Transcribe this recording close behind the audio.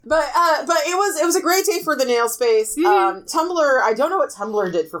But it was a great day for the nail space. Tumblr, I don't know what Tumblr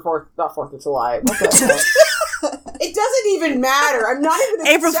did for 4th of July. What the hell? It doesn't even matter. I'm not even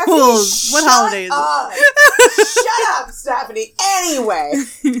April Fools. What holiday is it? Shut up, Stephanie. Anyway,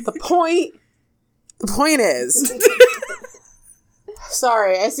 the point is.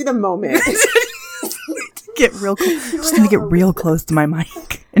 Sorry, I see the moment. Get real close. Just gonna get real close to my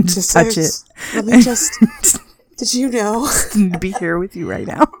mic and just touch it. Let me just. Did you know? To be here with you right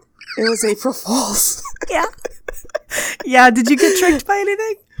now. It was April Fool's. Yeah. Yeah. Did you get tricked by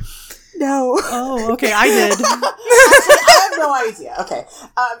anything? No. Oh, okay. I did. Actually, I have no idea. Okay.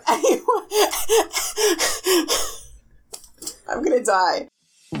 Anyway, I'm gonna die.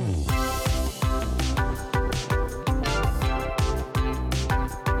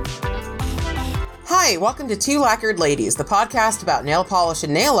 Hi, welcome to Two Lacquered Ladies, the podcast about nail polish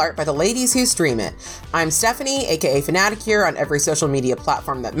and nail art by the ladies who stream it. I'm Stephanie, aka Fanaticure on every social media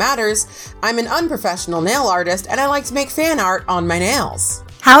platform that matters. I'm an unprofessional nail artist, and I like to make fan art on my nails.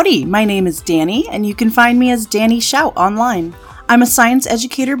 Howdy, my name is Danny, and you can find me as Danny Shout online. I'm a science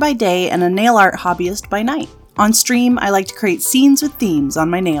educator by day and a nail art hobbyist by night. On stream, I like to create scenes with themes on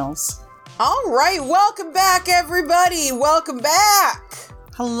my nails. All right, welcome back, everybody. Welcome back.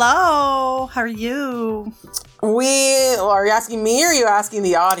 Hello, how are you? Are you asking me or are you asking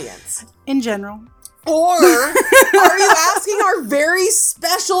the audience? In general. Or are you asking our very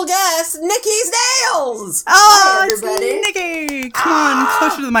special guest, NikkisNails? Oh, hi, everybody. It's Nikki. Come on,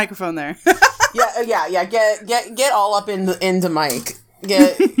 closer to the microphone there. Yeah. Get all up into mic.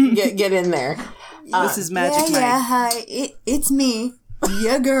 Get in there. This is Magic Mike. Yeah, hi. It's me,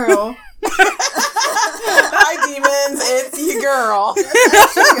 your girl. Hi, demons. It's your girl.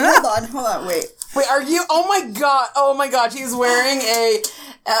 Hold on, wait. Wait, are you? Oh my god, she's wearing a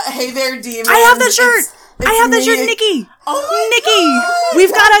Hey There, Demons. I have that shirt. I have that shirt, Nikki. Oh Nikki,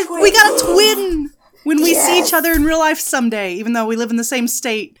 we got a twin when we see each other in real life someday, even though we live in the same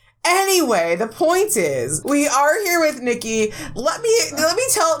state. Anyway, the point is, we are here with Nikki. Let me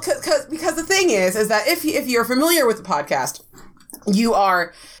tell, because the thing is that if you're familiar with the podcast, you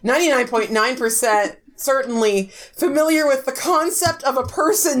are 99.9% certainly familiar with the concept of a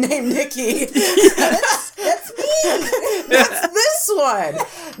person named Nikki. That's me. That's this one.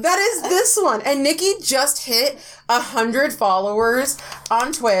 That is this one. And Nikki just hit 100 followers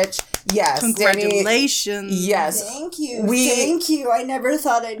on Twitch. Yes. Congratulations. Danny, yes. Thank you. I never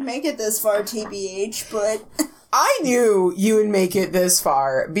thought I'd make it this far, TBH, but I knew you would make it this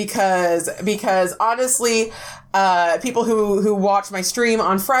far because honestly, people who watch my stream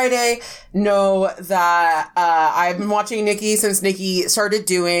on Friday know that I've been watching Nikki since Nikki started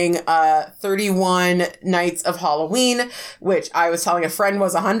doing 31 Nights of Halloween, which I was telling a friend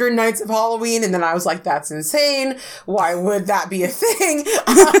was 100 Nights of Halloween, and then I was like, that's insane. Why would that be a thing?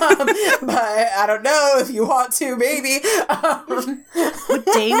 But I don't know, if you want to, maybe. What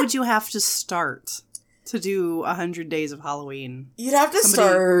day would you have to start to do 100 days of Halloween? You'd have to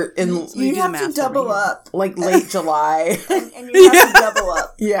start in... You'd have to double up. Like late July. and you'd have to double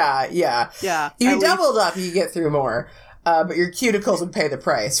up. Yeah. If you doubled up, you get through more. But your cuticles would pay the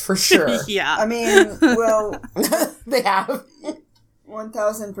price, for sure. Yeah. I mean, well... They have.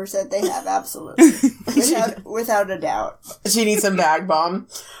 1,000% they have, absolutely. Without a doubt. She needs some bag bomb.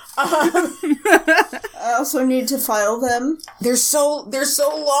 I also need to file them. They're so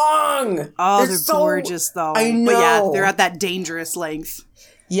long. Oh, they're gorgeous, though. I know. But yeah, they're at that dangerous length.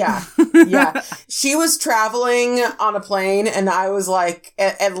 Yeah. She was traveling on a plane, and I was like,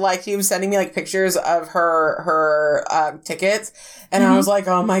 and like she was sending me like pictures of her tickets, and I was like,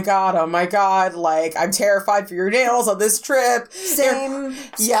 oh my god, like I'm terrified for your nails on this trip. Same.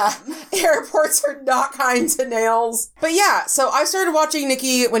 Airports are not kind to nails. But yeah, so I started watching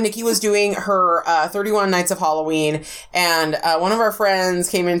Nikki when Nikki was doing her 31 Nights of Halloween, and one of our friends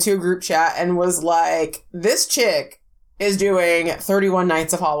came into a group chat and was like, this chick is doing 31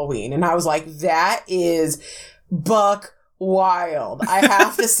 Nights of Halloween. And I was like, that is buck wild. I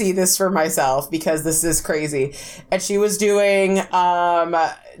have to see this for myself because this is crazy. And she was doing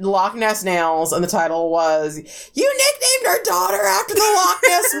Loch Ness nails, and the title was, you nicknamed our daughter after the Loch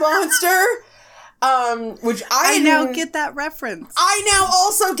Ness Monster. Which I now get that reference. I now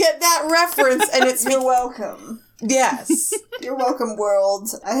also get that reference, and it's... You're welcome. Yes. You're welcome, world.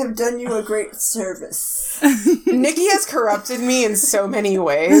 I have done you a great service. Nikki has corrupted me in so many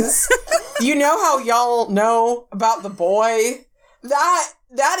ways. You know how y'all know about the boy? That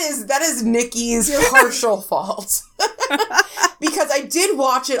is Nikki's partial fault. Because I did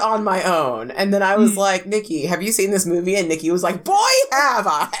watch it on my own, and then I was like, Nikki, have you seen this movie? And Nikki was like, boy, have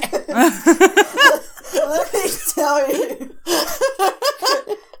I. Let me tell you.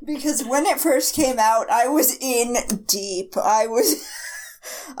 Because when it first came out, I was in deep. I was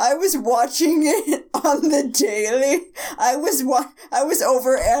watching it on the daily. I was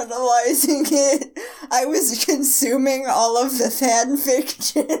overanalyzing it. I was consuming all of the fan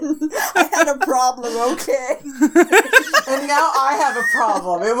fiction. I had a problem, okay? And now I have a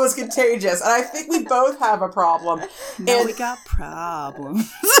problem. It was contagious. And I think we both have a problem. Now we got problems.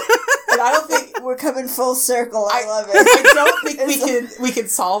 And I don't think We're coming full circle. I love it. I don't think we can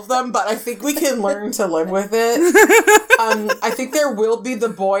solve them, but I think we can learn to live with it. I think there will be the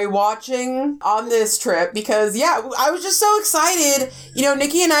boy watching on this trip because, yeah, I was just so excited. You know,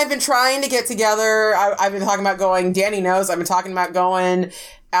 Nikki and I have been trying to get together. I've been talking about going. Danny knows. I've been talking about going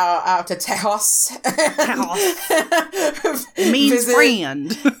out to Tejas. It means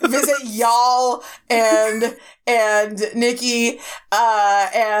friend. Visit y'all and Nikki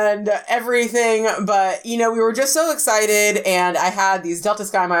and everything. But, you know, we were just so excited, and I had these Delta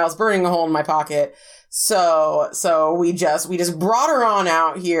Sky miles burning a hole in my pocket. So we just brought her on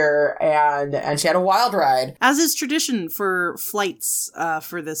out here, and she had a wild ride. As is tradition for flights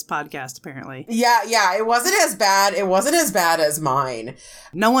for this podcast, apparently. Yeah, it wasn't as bad. It wasn't as bad as mine.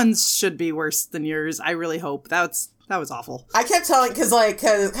 No one's should be worse than yours. I really hope. That was awful. I kept telling, because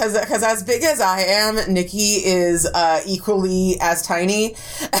as big as I am, Nikki is equally as tiny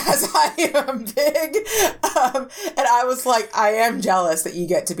as I am big. And I was like, I am jealous that you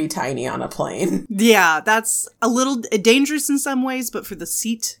get to be tiny on a plane. Yeah, that's a little dangerous in some ways, but for the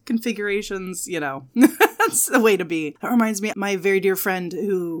seat configurations, you know, that's the way to be. That reminds me, my very dear friend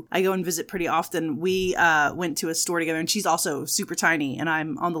who I go and visit pretty often, we went to a store together, and she's also super tiny, and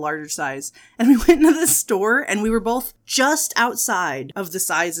I'm on the larger size. And we went into this store, and we were both just outside of the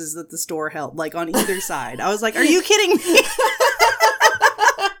sizes that the store held, like on either side. I was like, are you kidding me?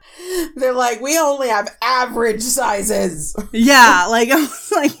 They're like, we only have average sizes. Yeah, like, I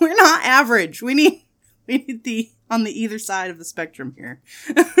was like, we're not average. We need the on the either side of the spectrum here.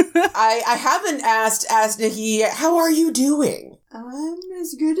 I haven't asked Nikki yet, how are you doing? I'm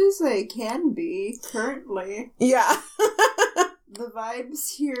as good as I can be currently. Yeah. The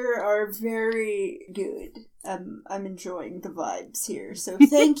vibes here are very good. I'm enjoying the vibes here, so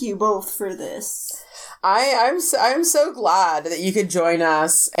thank you both for this. I'm so glad that you could join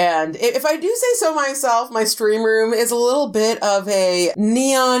us, and if I do say so myself, my stream room is a little bit of a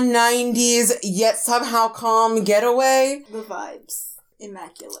neon 90s yet somehow calm getaway. The vibes.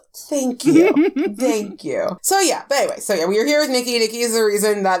 Immaculate. Thank you. Thank you. So yeah, we are here with Nikki. Nikki is the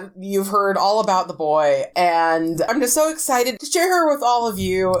reason that you've heard all about the boy, and I'm just so excited to share her with all of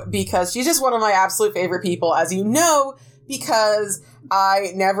you because she's just one of my absolute favorite people, as you know, because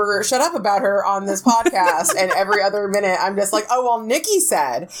I never shut up about her on this podcast, and every other minute I'm just like, oh, well, Nikki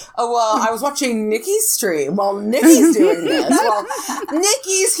said. Oh, well, I was watching Nikki's stream. Well, Nikki's doing this. Well,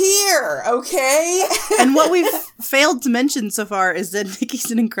 Nikki's here, okay? And what we've failed to mention so far is that Nikki's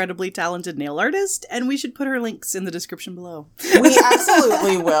an incredibly talented nail artist, and we should put her links in the description below. We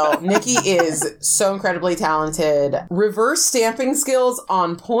absolutely will. Nikki is so incredibly talented. Reverse stamping skills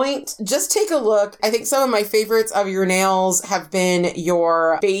on point. Just take a look. I think some of my favorites of your nails have been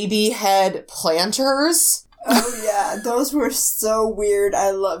your baby head planters. Oh yeah, those were so weird. I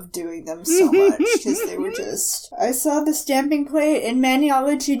loved doing them so much because they were just... I saw the stamping plate and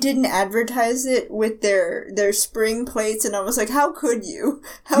Maniology didn't advertise it with their spring plates, and I was like, how could you?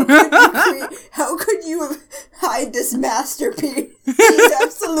 How could you hide this masterpiece? This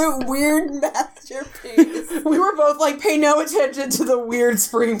absolute weird masterpiece. We were both like, pay no attention to the weird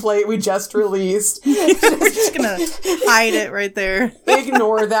spring plate we just released. We're just gonna hide it right there.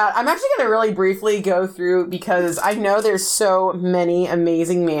 Ignore that. I'm actually gonna really briefly go through, because I know there's so many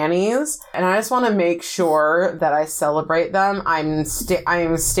amazing manis, and I just want to make sure that I celebrate them. I am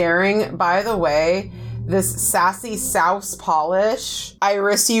staring, by the way, this Sassy Souse polish.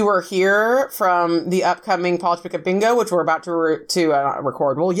 Iris, you were here from the upcoming Polish Pickup Bingo, which we're about to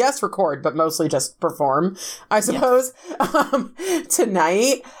record. Well, yes, record, but mostly just perform, I suppose,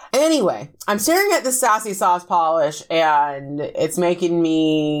 tonight. Anyway, I'm staring at the Sassy Sauce polish, and it's making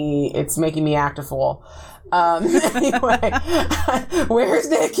me act a fool. Anyway, where's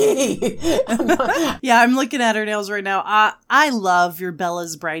Nikki? Yeah, I'm looking at her nails right now. I love your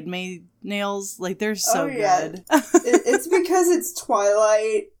Bella's Bridemaid nails. Like, they're so good. It's because it's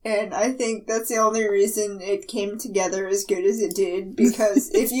Twilight, and I think that's the only reason it came together as good as it did,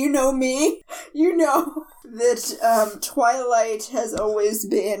 because if you know me, you know that Twilight has always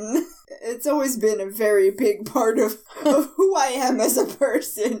been... It's always been a very big part of who I am as a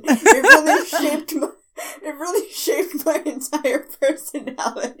person. It really shaped It really shaped my entire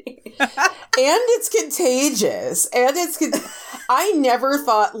personality. And it's contagious. I never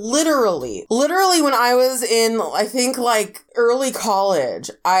thought, literally when I was in, I think, like, early college,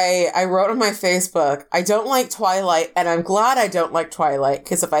 I wrote on my Facebook, I don't like Twilight, and I'm glad I don't like Twilight,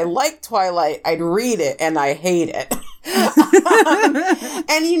 because if I liked Twilight, I'd read it, and I hate it.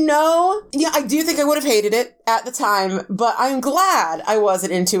 And I do think I would have hated it at the time, but I'm glad I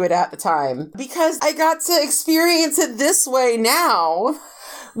wasn't into it at the time, because I got to experience it this way now.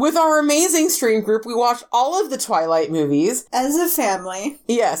 With our amazing stream group, we watched all of the Twilight movies. As a family.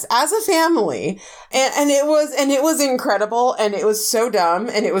 Yes, as a family. And it was incredible, and it was so dumb,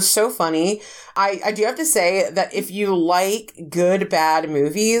 and it was so funny. I do have to say that if you like good, bad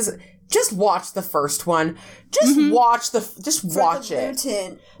movies, just watch the first one. Just watch it.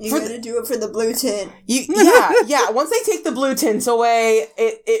 Tint. You gotta do it for the blue tint. Yeah. Once they take the blue tints away,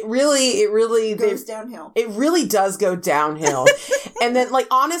 it really goes downhill. It really does go downhill. And then, like,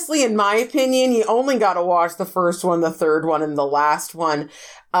 honestly, in my opinion, you only gotta watch the first one, the third one, and the last one.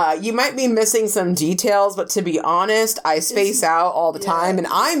 You might be missing some details, but to be honest, I space out all the time, and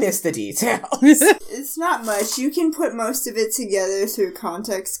I miss the details. It's not much. You can put most of it together through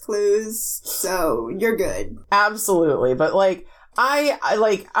context clues, so you're good. Absolutely, but like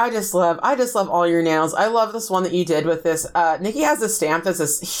I just love all your nails. I love this one that you did with this. Nikki has this stamp that's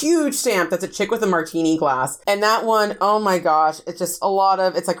this huge stamp that's a chick with a martini glass. And that one, oh my gosh, it's just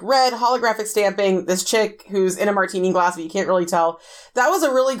it's like red holographic stamping. This chick who's in a martini glass, but you can't really tell. That was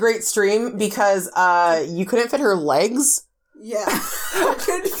a really great stream because you couldn't fit her legs. Yeah.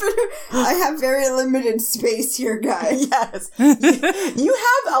 I have very limited space here, guys. Yes. You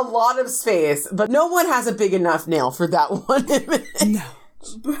have a lot of space, but no one has a big enough nail for that one. No.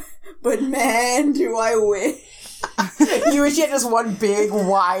 But man, do I wish. You wish you had just one big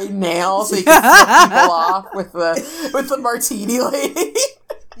wide nail so you could flip people off with the martini lady.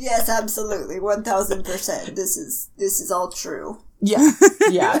 Yes, absolutely. 1000%. This is all true. Yeah.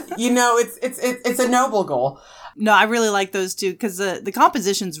 It's a noble goal. No, I really like those too, because the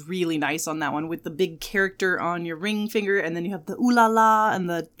composition's really nice on that one, with the big character on your ring finger, and then you have the ooh la la and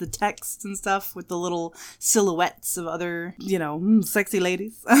the text and stuff with the little silhouettes of other, sexy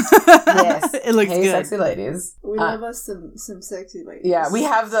ladies. Yes. It looks good. Sexy ladies. We love us some sexy ladies. Yeah, we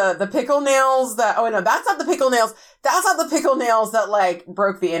have the pickle nails that, oh no, that's not the pickle nails. That's not the pickle nails that, like,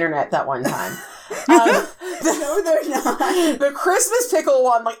 broke the internet that one time. No, they're not. The Christmas pickle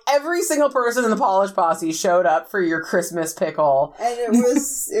one, like, every single person in the Polish Posse showed up for your Christmas pickle. And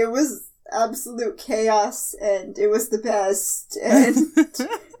it was absolute chaos, and it was the best,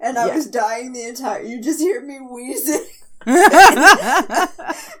 and I was dying you just hear me wheezing. Because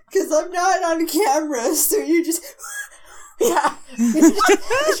I'm not on camera, so you just... Yeah.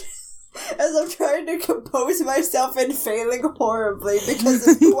 As I'm trying to compose myself and failing horribly because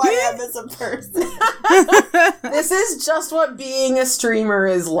of who I am as a person. This is just what being a streamer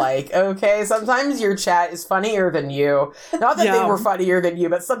is like, okay? Sometimes your chat is funnier than you. Not that they were funnier than you,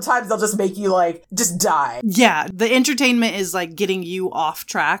 but sometimes they'll just make you, like, just die. Yeah, the entertainment is, like, getting you off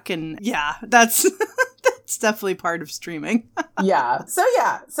track, and yeah, that's... It's definitely part of streaming. Yeah. So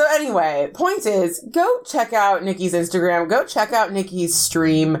anyway, point is, go check out Nikki's Instagram. Go check out Nikki's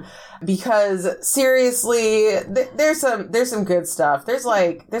stream, because seriously, there's some good stuff. There's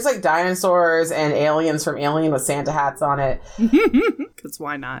like dinosaurs and aliens from Alien with Santa hats on it. Because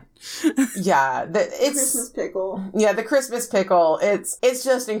why not? Yeah, it's Christmas pickle. Yeah, the Christmas pickle. It's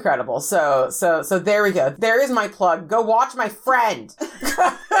just incredible. So there we go. There is my plug. Go watch my friend.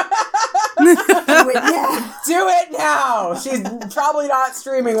 Do it now. Do it now. She's probably not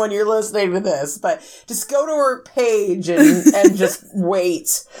streaming when you're listening to this, but just go to her page and just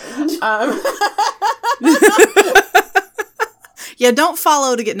wait. Yeah, don't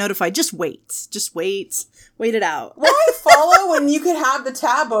follow to get notified. Just wait. Just wait. Wait it out. Why follow when you could have the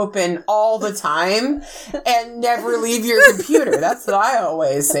tab open all the time and never leave your computer? That's what I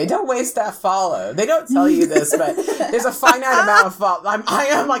always say. Don't waste that follow. They don't tell you this, but there's a finite amount of follow. I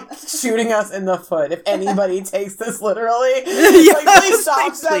am like shooting us in the foot if anybody takes this literally. Like, please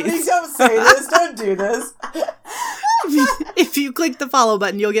stop. Please don't say this. Don't do this. If you click the follow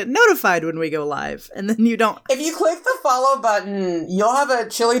button, you'll get notified when we go live, and then you don't. If you click the follow button, you'll have a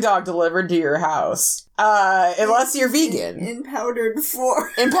chili dog delivered to your house. Unless you're vegan. In powdered form.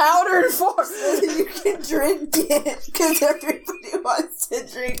 In powdered form. So that you can drink it. Because everybody wants to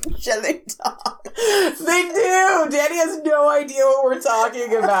drink chili dog. They do. Danny has no idea what we're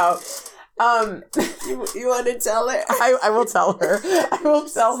talking about. You want to tell her? I will tell her. I will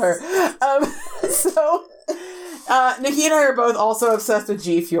tell her. Nikki and I are both also obsessed with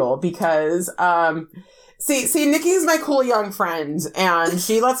G Fuel because See, Nikki's my cool young friend, and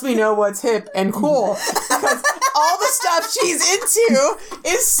she lets me know what's hip and cool because all the stuff she's into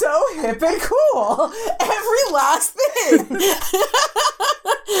is so hip and cool. Every last thing.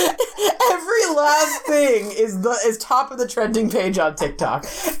 Every last thing is top of the trending page on TikTok.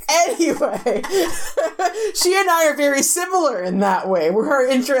 Anyway, she and I are very similar in that way, where our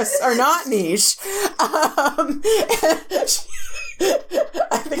interests are not niche.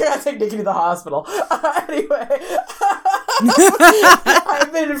 I think I gotta take Nikki to the hospital. Anyway,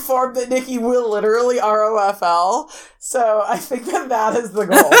 I've been informed that Nikki will literally ROFL, so I think that is the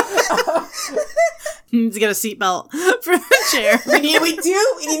goal. Needs to get a seatbelt for the chair. We need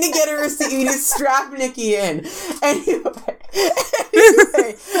to get her a seat. We need to strap Nikki in. Anyway.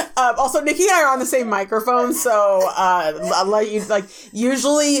 Also, Nikki and I are on the same microphone, so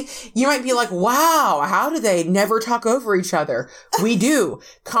usually you might be like, wow, how do they never talk over each other? We do,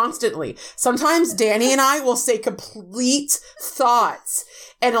 constantly. Sometimes Danny and I will say complete thoughts,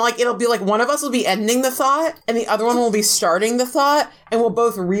 and it'll be like one of us will be ending the thought and the other one will be starting the thought, and we'll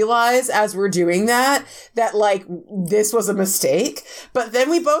both realize as we're doing that this was a mistake, but then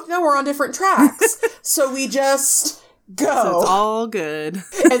we both know we're on different tracks. So we just go. So it's all good.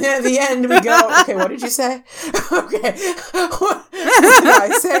 And then at the end we go, okay, what did you say? Okay. What did I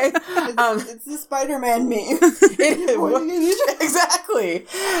say? It's the Spider-Man meme. Exactly.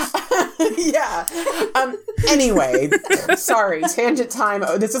 Yeah. Anyway, sorry, tangent time.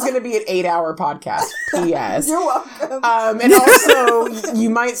 This is going to be an 8-hour podcast. P.S. You're welcome. And also, you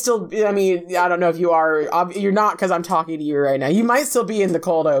might still, I don't know if you are, you're not because I'm talking to you right now. You might still be in the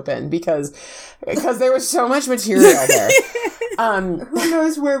cold open because there was so much material there. Who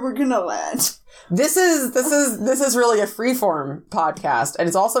knows where we're gonna land? This is really a freeform podcast, and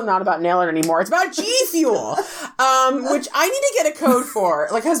it's also not about Nail It anymore. It's about G Fuel, which I need to get a code for.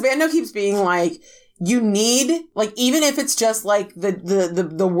 Because Bando keeps being like, you need, even if it's just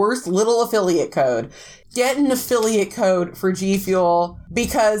the worst little affiliate code, get an affiliate code for G Fuel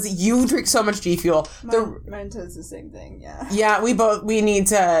because you drink so much G Fuel. Mine does the same thing, yeah. Yeah, we need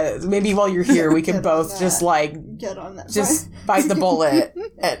to, maybe while you're here, we can both just get on that. Just bite the bullet.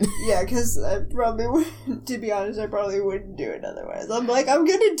 Yeah, because I probably would, to be honest, I probably wouldn't do it otherwise. I'm like, I'm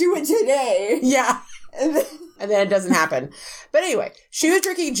gonna do it today. Yeah. And then it doesn't happen. But anyway, she was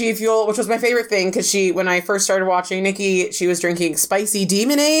drinking G Fuel, which was my favorite thing because when I first started watching Nikki, she was drinking Spicy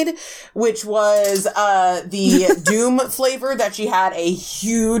Demonade, which was the Doom flavor that she had a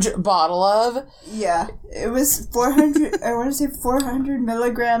huge bottle of. Yeah, it was 400, I want to say 400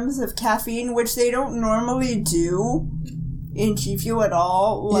 milligrams of caffeine, which they don't normally do in G Fuel at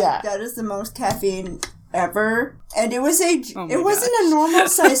all. That is the most caffeine ever. And it wasn't a normal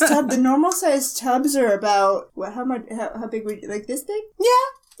sized tub. The normal sized tubs are about how big would you, like this big? Yeah.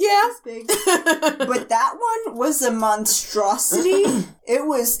 This big. But that one was a monstrosity. It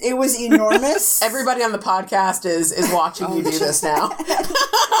was enormous. Everybody on the podcast is watching you do this now.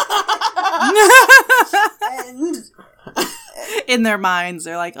 And in their minds,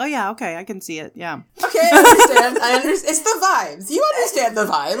 they're like, oh yeah, okay, I can see it, yeah. Okay, I understand. It's the vibes. You understand the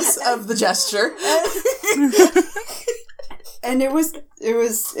vibes of the gesture. And it was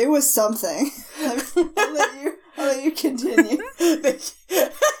something. I'll let you continue.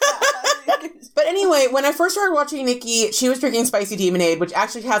 But anyway, when I first started watching Nikki, she was drinking Spicy Demonade, which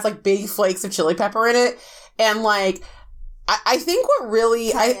actually has big flakes of chili pepper in it. And I think what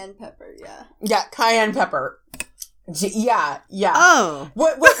really cayenne pepper, yeah. Yeah, cayenne pepper. Yeah. Oh.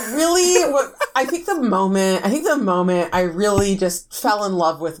 What I think the moment I really just fell in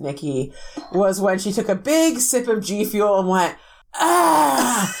love with Nikki was when she took a big sip of G Fuel and went,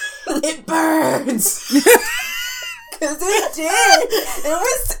 it burns. Because it did. It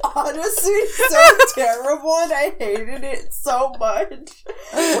was honestly so terrible, and I hated it so much.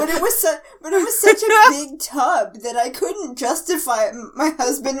 But it was such a big tub that I couldn't justify it. My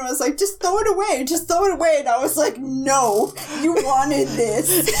husband was like, just throw it away. Just throw it away. And I was like, no, you wanted this.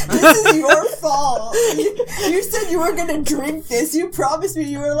 This is your fault. You said you were going to drink this. You promised me.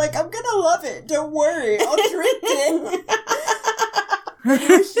 You were like, I'm going to love it. Don't worry. I'll drink it. And he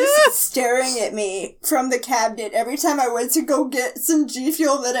was just staring at me from the cabinet every time I went to go get some G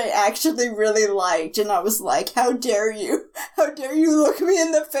Fuel that I actually really liked. And I was like, how dare you? How dare you look me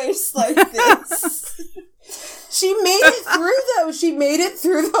in the face like this? She made it through, though. She made it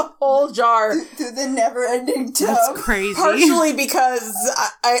through the whole jar. Through the never-ending tub. That's crazy. Partially because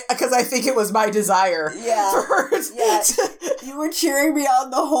I think it was my desire. Yeah. For her You were cheering me on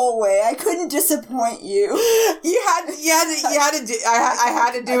the whole way. I couldn't disappoint you. I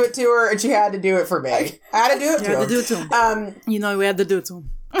had to do it to her, and she had to do it for me. I had to do it to him. We had to do it to him. We had to do it to him.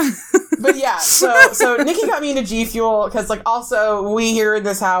 But yeah, so Nikki got me into G Fuel because, like, also we here in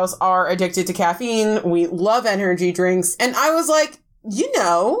this house are addicted to caffeine. We love energy drinks. And I was like, you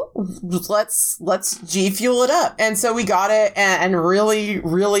know, let's G Fuel it up. And so we got it and really,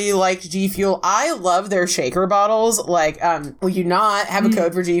 really liked G Fuel. I love their shaker bottles. Like, we do not have a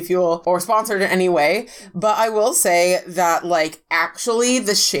code for G Fuel or sponsored in any way, but I will say that, like, actually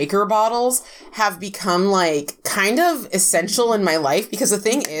the shaker bottles have become, like, kind of essential in my life, because the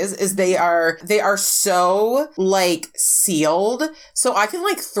thing is they are so, like, sealed. So I can,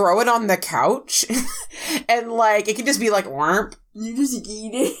 like, throw it on the couch and, like, it can just be like, whomp. You just yeet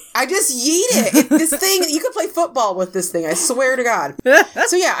it. I just yeet it. This thing, you could play football with this thing. I swear to God.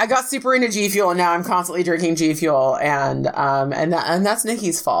 So yeah, I got super into G Fuel, and now I'm constantly drinking G Fuel, and that's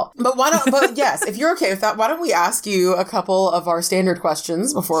Nikki's fault. But yes, if you're okay with that, why don't we ask you a couple of our standard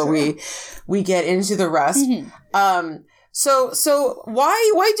questions before we get into the rest? Mm-hmm. So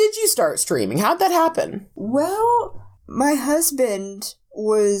why did you start streaming? How'd that happen? Well, my husband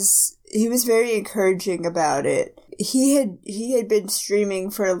was very encouraging about it. He had been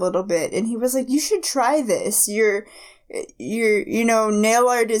streaming for a little bit, and he was like, you should try this. Your nail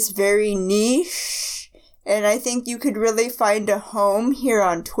art is very niche, and I think you could really find a home here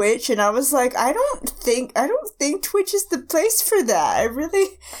on Twitch. And I was like, I don't think Twitch is the place for that.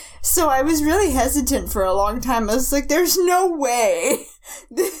 So I was really hesitant for a long time. I was like, there's no way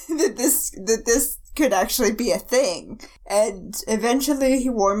that this could actually be a thing. And eventually he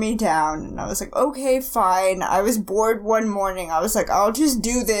wore me down, and I was like, okay, fine. I was bored one morning. I was like, I'll just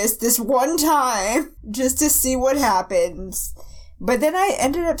do this one time just to see what happens. But then I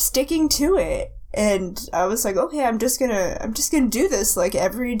ended up sticking to it, and I was like, okay, I'm just gonna do this, like,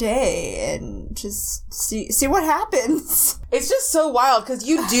 every day and just see what happens. It's just so wild, because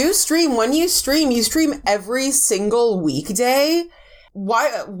you do stream. When you stream every single weekday.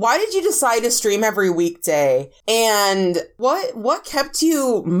 Why did you decide to stream every weekday? And what kept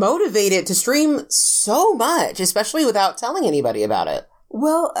you motivated to stream so much, especially without telling anybody about it?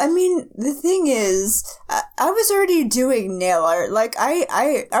 Well, I mean, the thing is, I was already doing nail art. Like,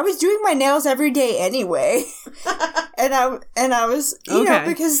 I was doing my nails every day anyway. and I was, you know,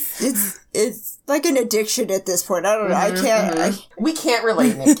 because it's like an addiction at this point. I don't know. I can't. We can't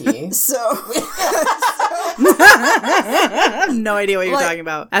relate, Nikki. So I have no idea what you're talking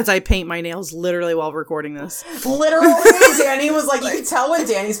about. As I paint my nails literally while recording this. Literally, Danny was like, you can tell when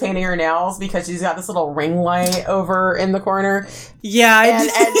Danny's painting her nails because she's got this little ring light over in the corner. Yeah.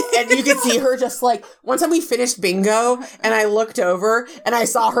 And you could see her just like, one time we finished bingo and I looked over and I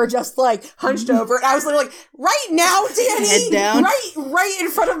saw her just like hunched over. And I was literally like, right now, Danny, head down. Right in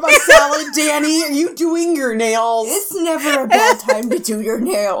front of my salad, Danny, are you doing your nails? It's never a bad time to do your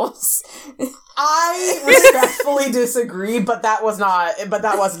nails. I respectfully disagree, but that wasn't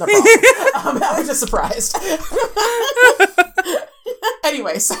a problem. I was just surprised.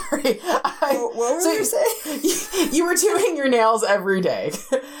 Anyway, sorry. What were you saying? You were doing your nails every day.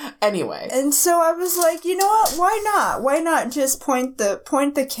 Anyway. And so I was like, you know what? Why not? Why not just point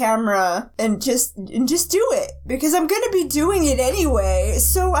the camera and just do it? Because I'm going to be doing it anyway,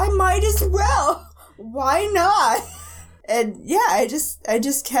 so I might as well. Why not? And yeah, I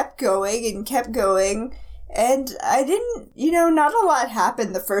just kept going. And I didn't, not a lot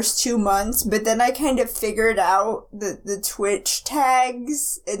happened the first 2 months, but then I kind of figured out the Twitch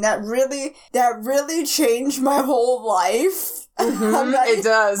tags, and that really changed my whole life. It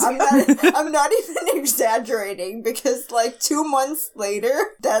does. I'm not even exaggerating, because like 2 months later,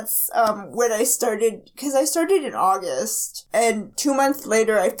 that's when I started, because I started in August, and 2 months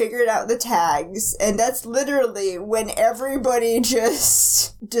later I figured out the tags, and that's literally when everybody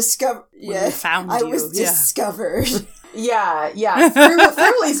just discovered. Yeah, found I you. was discovered. Yeah. Through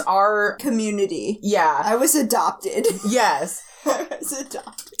at least our community. Yeah. I was adopted. Yes. I was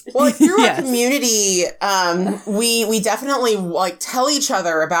adopted. Well, like, through our community, we definitely like tell each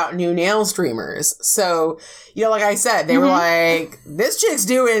other about new nail streamers. So, like I said, they were like, this chick's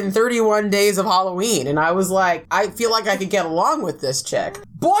doing 31 days of Halloween. And I was like, I feel like I could get along with this chick.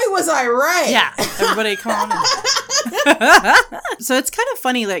 Boy, was I right. Yeah. Everybody come on. So it's kind of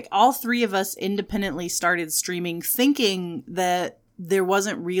funny, like all three of us independently started streaming thinking that there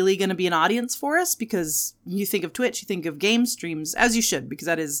wasn't really going to be an audience for us, because you think of Twitch, you think of game streams, as you should, because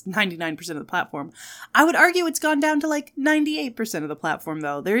that is 99% of the platform. I would argue it's gone down to like 98% of the platform,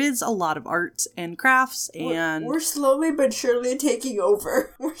 though. There is a lot of art and crafts, and we're slowly but surely taking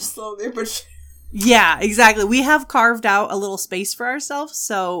over. Yeah, exactly. We have carved out a little space for ourselves.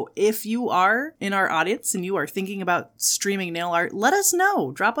 So if you are in our audience and you are thinking about streaming nail art, let us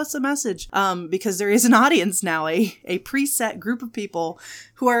know. Drop us a message. Because there is an audience now, a preset group of people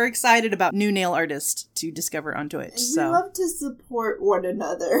who are excited about new nail artists to discover on Twitch. We love to support one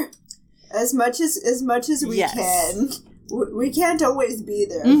another as much as we can. We can't always be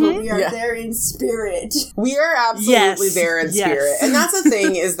there, but we are there in spirit. We are absolutely there in spirit. And that's the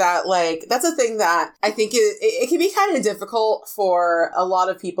thing is that, like, that's a thing that I think it can be kind of difficult for a lot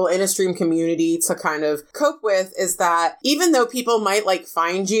of people in a stream community to kind of cope with, is that even though people might, like,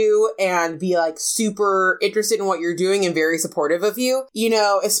 find you and be, like, super interested in what you're doing and very supportive of you, you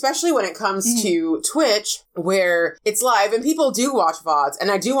know, especially when it comes to Twitch, where it's live and people do watch VODs.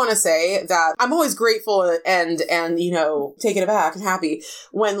 And I do want to say that I'm always grateful and, you know, taken aback and happy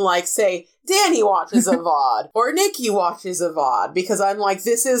when, like, say, Danny watches a VOD or Nikki watches a VOD, because I'm like,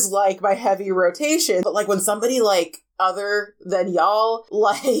 this is like my heavy rotation. But like when somebody like other than y'all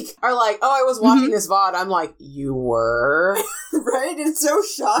like are like, oh, I was watching this VOD, I'm like, you were? Right? It's so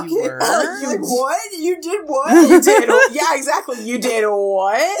shocking. You were? Like, what? You did what? You did? Yeah, exactly. You did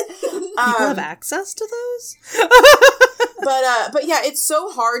what? People have access to those? But yeah, it's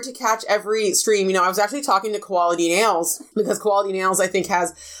so hard to catch every stream. You know, I was actually talking to Quality Nails, because Quality Nails, I think,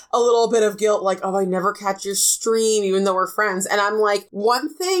 has a little bit of guilt, like, oh, I never catch your stream, even though we're friends. And I'm like,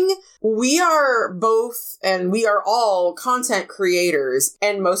 one thing, we are both, and we are all content creators,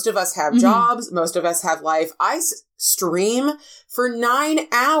 and most of us have jobs, most of us have life. I stream for 9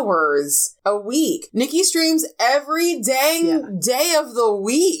 hours a week. Nikki streams every dang day of the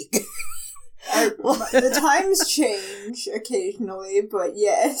week. The times change occasionally, but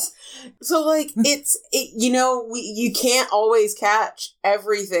yes. So, like, you know, you can't always catch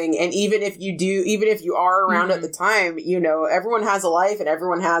everything. And even if you are around at the time, you know, everyone has a life and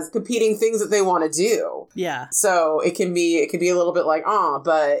everyone has competing things that they want to do. Yeah. So it can be a little bit like,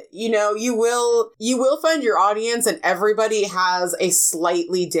 but you know, you will find your audience, and everybody has a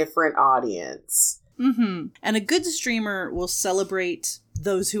slightly different audience. And a good streamer will celebrate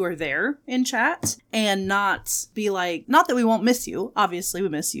those who are there in chat and not be like, not that we won't miss you, obviously we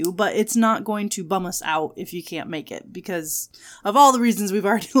miss you, but it's not going to bum us out if you can't make it because of all the reasons we've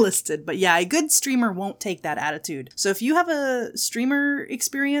already listed. But yeah, a good streamer won't take that attitude. So if you have a streamer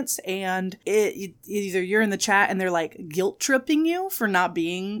experience and either you're in the chat and they're like guilt tripping you for not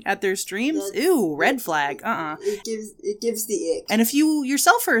being at their streams, ew, red flag. It gives the ick. And if you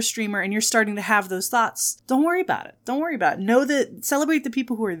yourself are a streamer and you're starting to have those thoughts, don't worry about it. Know that, celebrate the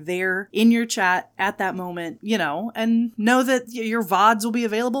people who are there in your chat at that moment, you know, and know that your VODs will be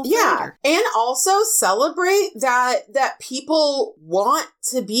available for later. And also celebrate that people want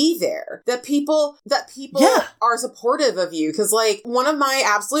to be there, that people are supportive of you. Because, like, one of my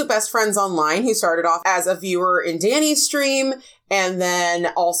absolute best friends online, who started off as a viewer in Danny's stream and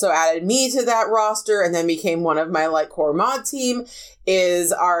then also added me to that roster and then became one of my, like, core mod team,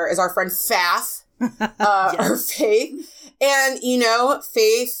 is our friend Fath, or Faith. And, you know,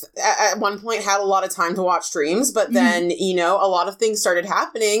 Faith at one point had a lot of time to watch streams, but then, you know, a lot of things started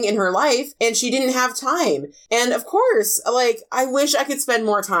happening in her life and she didn't have time. And of course, like, I wish I could spend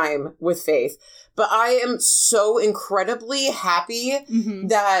more time with Faith. But I am so incredibly happy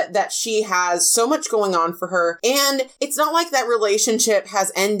that she has so much going on for her. And it's not like that relationship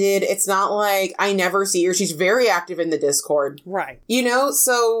has ended. It's not like I never see her. She's very active in the Discord. Right. You know,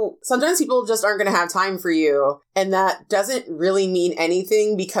 so sometimes people just aren't going to have time for you. And that doesn't really mean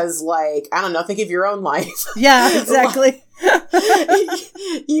anything because, like, I don't know, think of your own life. Yeah, exactly.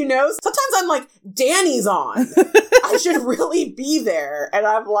 You know, sometimes I'm like, Danny's on. I should really be there. And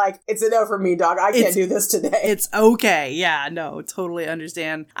I'm like, it's a no for me, dog. I can't do this today. It's okay. Yeah, no, totally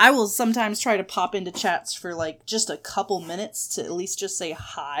understand. I will sometimes try to pop into chats for like just a couple minutes to at least just say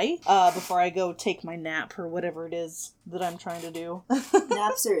hi before I go take my nap or whatever it is that I'm trying to do.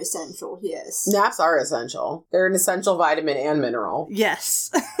 Naps are essential, yes. Naps are essential. They're an essential vitamin and mineral.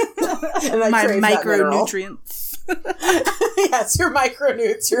 Yes. And my micronutrients. Yes, your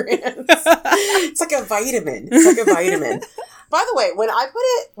micronutrients. It's like a vitamin. By the way, when I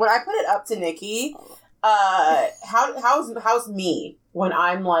put it up to Nikki, how's me when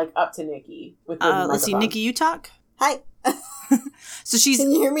I'm like up to Nikki with the microphone? Let's see, Nikki, you talk. Hi. So she's.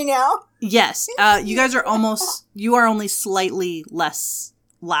 Can you hear me now? Yes. You guys are you are only slightly less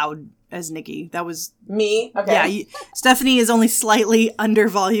loud as Nikki. That was me. Okay. Yeah, Stephanie is only slightly under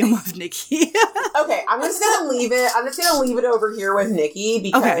volume of Nikki. Okay, I'm just gonna leave it over here with Nikki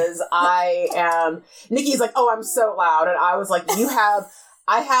because Nikki's like, oh, I'm so loud, and I was like,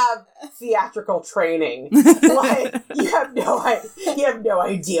 I have theatrical training. Like, you have no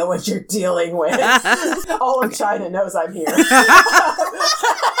idea what you're dealing with. All of China knows I'm here.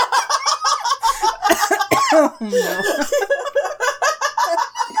 Oh, no.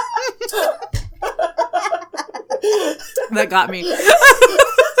 That got me.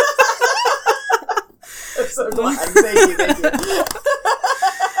 I'm so glad. Thank you.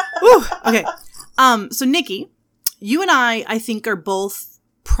 Whew. Okay. So Nikki, you and I think, are both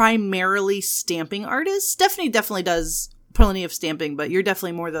primarily stamping artists. Stephanie definitely does plenty of stamping, but you're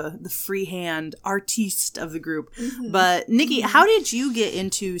definitely more the freehand artiste of the group. Mm-hmm. But Nikki, how did you get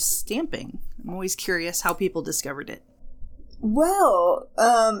into stamping? I'm always curious how people discovered it. Well,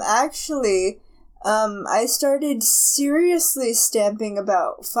 actually, I started seriously stamping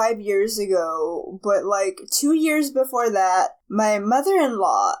about 5 years ago, but like 2 years before that, my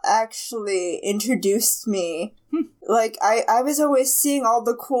mother-in-law actually introduced me. Like, I was always seeing all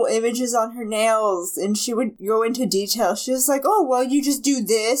the cool images on her nails, and she would go into detail. She was like, oh, well, you just do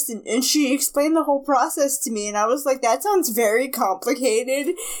this, and she explained the whole process to me, and I was like, that sounds very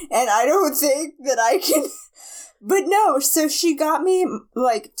complicated, and I don't think that I can... But no, so she got me,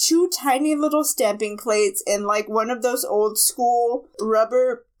 like, 2 tiny little stamping plates and, like, one of those old school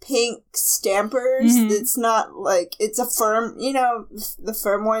rubber pink stampers. Mm-hmm. That's not, like, it's a firm, you know, the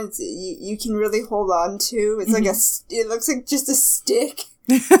firm ones you can really hold on to. It's like it looks like just a stick.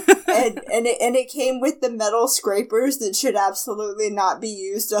 and it came with the metal scrapers that should absolutely not be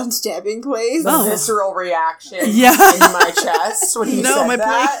used on stamping plates. The visceral reaction in my chest when you said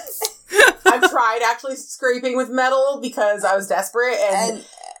that. I've tried actually scraping with metal because I was desperate and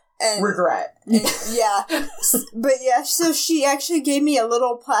regret. But yeah, so she actually gave me a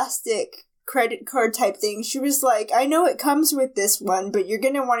little plastic credit card type thing. She was like, I know it comes with this one, but you're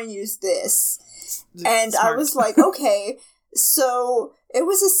going to want to use this. And smart. I was like, okay. So they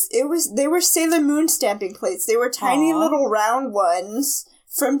were Sailor Moon stamping plates. They were tiny little round ones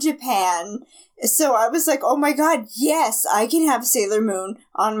from Japan. So I was like, oh my god, yes, I can have Sailor Moon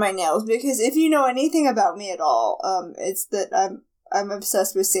on my nails, because if you know anything about me at all, it's that I'm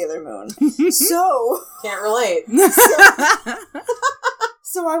obsessed with Sailor Moon. So... Can't relate.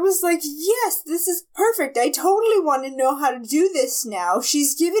 So I was like, yes, this is perfect. I totally want to know how to do this now.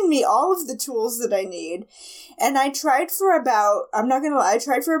 She's given me all of the tools that I need. And I tried for about, I'm not gonna lie, I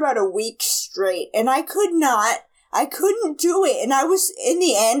tried for about a week straight, and I couldn't do it, and in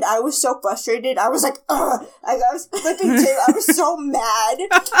the end, I was so frustrated, I was like, ugh, I was flipping too, I was so mad,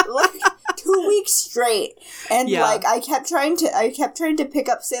 like, 2 weeks straight, and, like, I kept trying to pick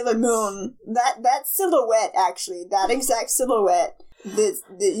up Sailor Moon, that silhouette, actually, that exact silhouette, that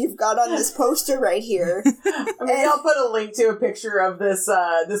you've got on this poster right here. Maybe I'll put a link to a picture of this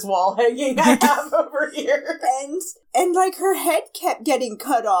wall hanging I have over here. And like, her head kept getting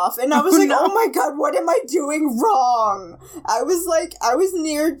cut off, and I was oh my god, what am I doing wrong? I was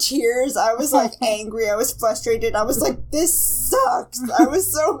near tears, I was like angry, I was frustrated, I was like, this sucks. I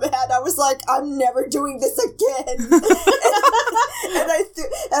was so mad, I was like, I'm never doing this again. and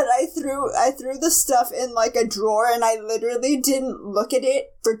I threw the stuff in like a drawer, and I literally didn't look at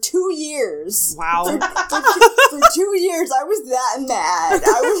it for 2 years. Wow. For 2 years, I was that mad.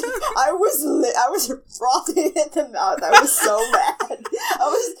 I was frothing at the mouth. I was so mad.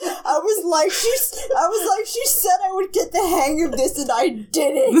 I was like, she said I would get the hang of this, and I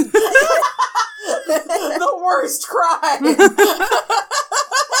didn't. The worst crime.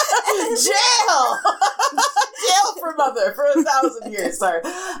 Jail. Jail for mother for 1,000 years. Sorry,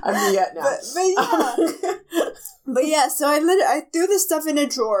 I'm yet now. But yeah, so I threw this stuff in a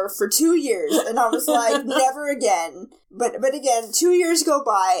drawer for 2 years, and I was like, never again. But again, 2 years go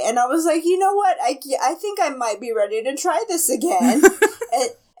by, and I was like, you know what? I think I might be ready to try this again.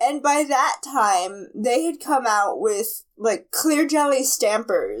 And by that time, they had come out with, like, clear jelly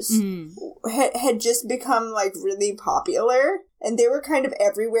stampers. Had just become, like, really popular, and they were kind of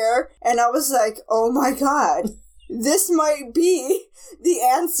everywhere. And I was like, oh my god, this might be the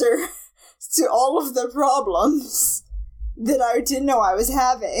answer to all of the problems that I didn't know I was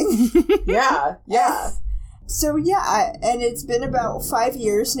having. Yeah. So yeah, and it's been about 5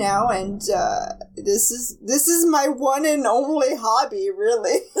 years now, and this is my one and only hobby,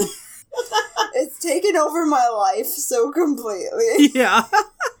 really. It's taken over my life so completely. Yeah.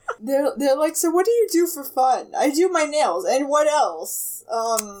 They're like, so what do you do for fun? I do my nails, and what else?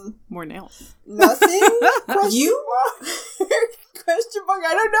 More nails. Nothing? You? Question mark?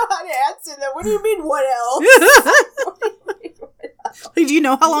 I don't know how to answer that. What do you mean, what else? Like, do you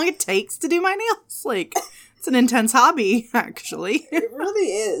know how long it takes to do my nails? Like, It's an intense hobby, actually. It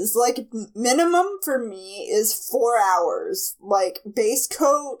really is. Like, minimum for me is 4 hours. Like, base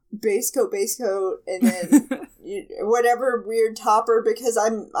coat, and then whatever weird topper, because I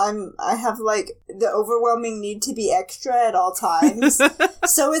have, like, the overwhelming need to be extra at all times.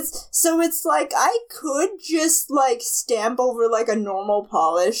 So it's like, I could just, like, stamp over, like, a normal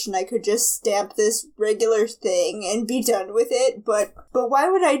polish, and I could just stamp this regular thing and be done with it, but why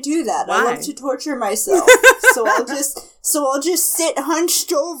would I do that? Why? I love to torture myself. So I'll just sit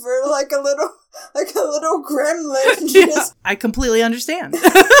hunched over like a little gremlin. Just I completely understand.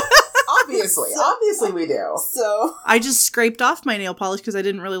 Obviously we do. so I just scraped off my nail polish because I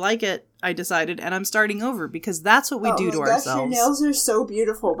didn't really like it, I decided, and I'm starting over because that's what we do to ourselves. Your nails are so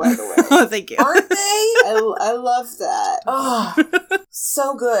beautiful, by the way. Oh, thank you. Aren't they? I love that. Oh,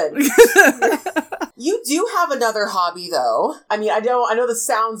 so good. You do have another hobby, though. I mean, I know this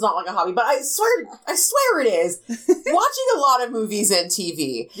sounds not like a hobby, but I swear it is. Watching a lot of movies and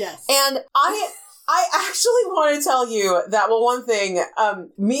TV. Yes. And I actually want to tell you that, well, one thing,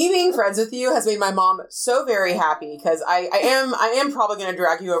 me being friends with you has made my mom so very happy, because I am probably going to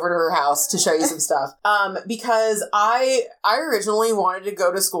drag you over to her house to show you some stuff. Because I originally wanted to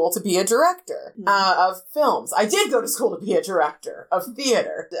go to school to be a director, of films. I did go to school to be a director of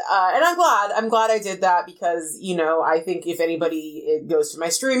theater. And I'm glad I did that, because, I think if anybody goes to my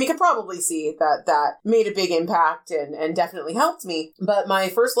stream, you could probably see that made a big impact and definitely helped me. But my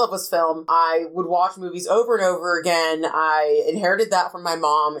first love was film. I would watch movies over and over again. I inherited that from my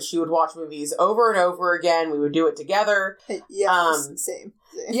mom. She would watch movies over and over again. We would do it together. Yeah, same.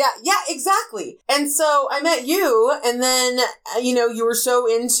 Yeah, exactly. And so I met you, and then, you were so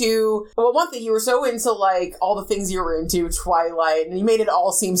into, well, one thing, you were so into, like, all the things you were into, Twilight, and you made it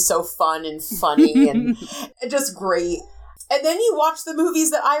all seem so fun and funny and just great. And then you watched the movies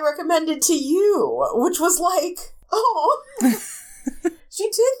that I recommended to you, which was like, oh... She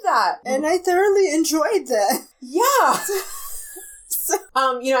did that. And I thoroughly enjoyed that. Yeah.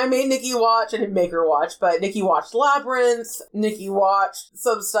 I made Nikki watch. I didn't make her watch, but Nikki watched Labyrinth. Nikki watched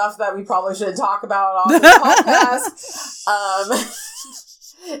some stuff that we probably shouldn't talk about on the podcast.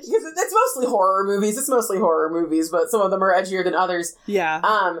 Because it's mostly horror movies. But some of them are edgier than others. Yeah.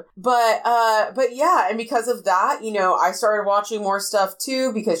 But yeah, and because of that, I started watching more stuff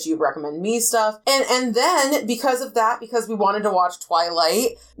too, because you recommend me stuff. And then because of that, because we wanted to watch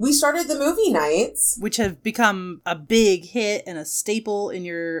Twilight, we started the movie nights, which have become a big hit and a staple in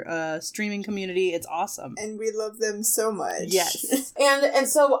your streaming community. It's awesome. And we love them so much. Yes. And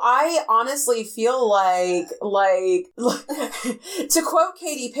so I honestly feel like to quote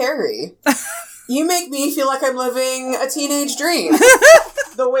Katy Perry, you make me feel like I'm living a teenage dream.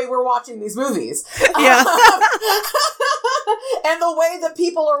 The way we're watching these movies. Yeah. And the way that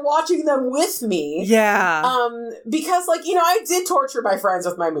people are watching them with me. Yeah. Because, I did torture my friends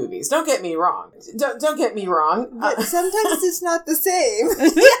with my movies. Don't get me wrong. Don't get me wrong. But sometimes it's not the same.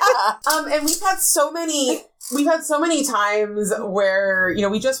 Yeah. And we've had so many times where,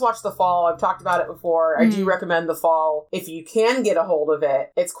 we just watched The Fall. I've talked about it before. I do recommend The Fall. If you can get a hold of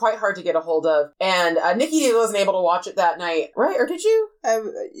it, it's quite hard to get a hold of. And Nikki wasn't able to watch it that night, right? Or did you?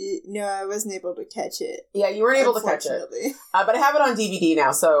 No, I wasn't able to catch it. Yeah, you weren't able to catch it. But I have it on DVD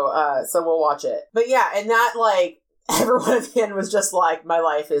now, so we'll watch it. But yeah, and that, everyone at the end was just like, my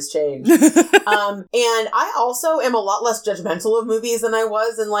life has changed. And I also am a lot less judgmental of movies than I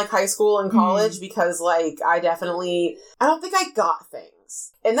was in high school and college, because I don't think I got things.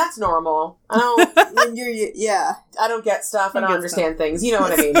 And that's normal. I don't get stuff. I don't understand things. You know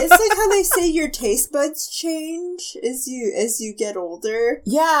what I mean? It's like how they say your taste buds change as you get older.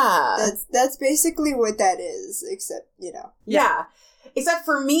 Yeah. That's basically what that is, except, Yeah. Except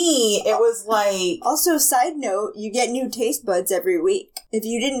for me, it was like... Also, side note, you get new taste buds every week. If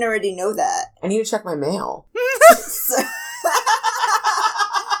you didn't already know that. I need to check my mail.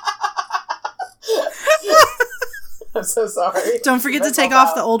 I'm so sorry. Don't forget to take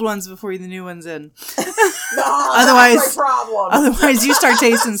off the old ones before the new one's in. No, otherwise, that's my problem. Otherwise, you start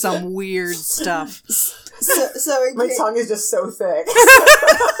tasting some weird stuff. So my tongue is just so thick.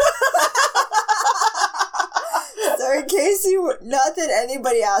 So in case not that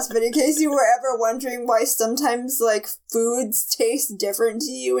anybody asked, but in case you were ever wondering why sometimes, foods taste different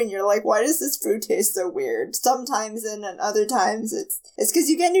to you, and you're like, why does this food taste so weird? Sometimes, and other times, it's because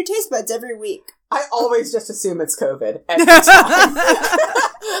you get new taste buds every week. I always just assume it's COVID every time.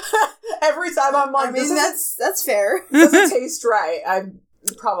 Every time I'm like, that's fair. Doesn't taste right. I'm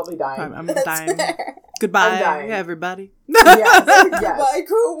probably dying. I'm dying. Fair. Goodbye, everybody. Yes. Goodbye,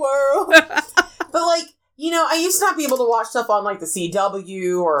 cruel world. But I used to not be able to watch stuff on, like, the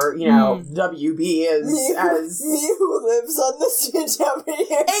CW or, WB as... Me who lives on the CW.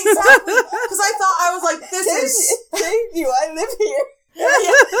 Exactly. Because I thought, I was like, Thank you, I live here. Yeah.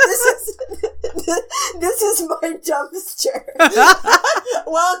 This is my dumpster.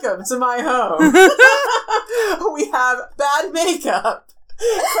 Welcome to my home. We have bad makeup.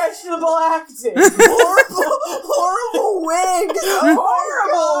 Questionable acting. Horrible wigs.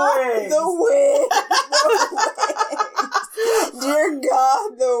 Horrible wigs. The wigs. Dear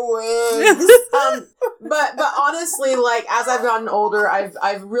God, the wigs. But honestly, like, as I've gotten older,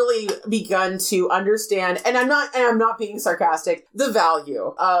 I've really begun to understand, and I'm not being sarcastic, the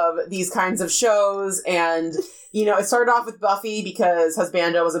value of these kinds of shows. And it started off with Buffy because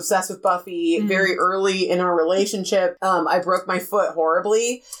husbando was obsessed with Buffy very early in our relationship. I broke my foot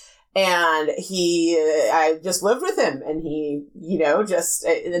horribly. And I just lived with him, and he,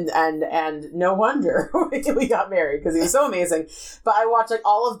 and no wonder we got married because he was so amazing. But I watched, like,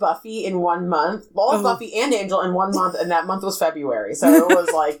 all of Buffy in 1 month, all of Buffy and Angel in 1 month, and that month was February, so it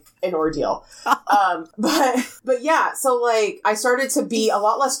was, like, an ordeal. But yeah, so, like, I started to be a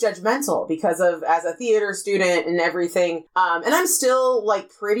lot less judgmental because of, as a theater student and everything, and I'm still, like,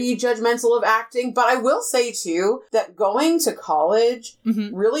 pretty judgmental of acting, but I will say, too, that going to college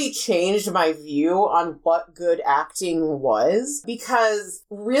really changed my view on what good acting was, because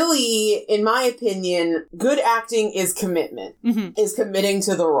really, in my opinion, good acting is commitment, is committing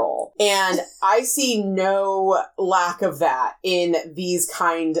to the role. And I see no lack of that in these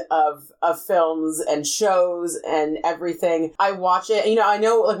kind of films and shows and everything. I watch it, I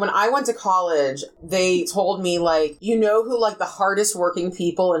know, like, when I went to college, they told me, like, who, like, the hardest working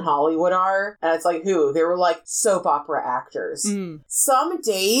people in Hollywood are? And it's like, who? They were, like, soap opera actors. Some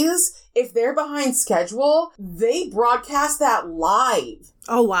days, if they're behind schedule, they broadcast that live.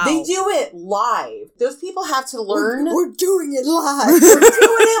 Oh, wow. They do it live. Those people have to learn. We're doing it live. We're doing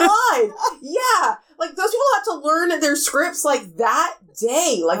it live. Yeah. Like, those people have to learn their scripts, like, that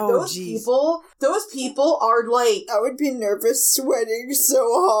day. Like, those people are, like... I would be nervous, sweating so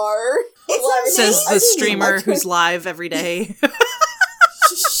hard. It's like, says the streamer who's live every day.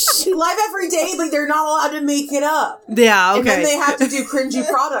 Live every day, but they're not allowed to make it up. Yeah, okay. And then they have to do cringy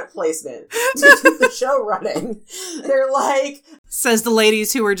product placement to keep the show running. They're like... Says the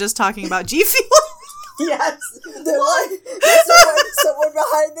ladies who were just talking about G Fuel. Yes. They're like, there's someone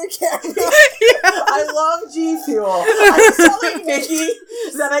behind the camera. Yeah. I love G Fuel. I was telling Nikki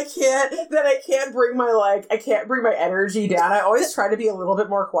that I can't bring my energy down. I always try to be a little bit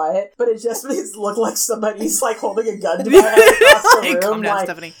more quiet, but it just makes it look like somebody's, like, holding a gun to my head across the room. Calm down, like,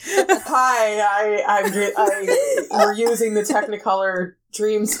 Stephanie. Hi, we're using the Technicolor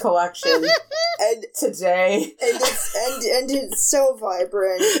Dreams collection And today, and it's so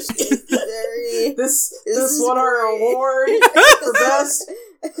vibrant. It's very. This won our award for best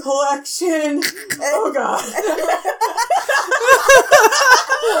collection. Oh God!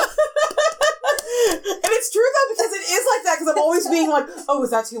 And it's true though, because it is like that. Because I'm always being like, "Oh, is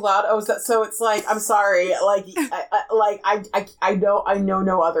that too loud? Oh, is that?" So it's like, I'm sorry. Like, I know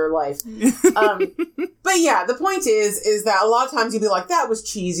no other life. But yeah, the point is that a lot of times you'll be like, that was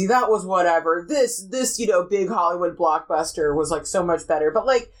cheesy, that was whatever. This big Hollywood blockbuster was, like, so much better. But,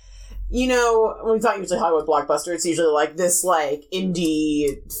 like, when it's not usually Hollywood blockbuster, it's usually, like, this, like,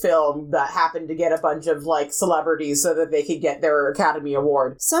 indie film that happened to get a bunch of, like, celebrities so that they could get their Academy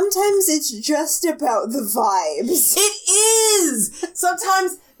Award. Sometimes it's just about the vibes. It is!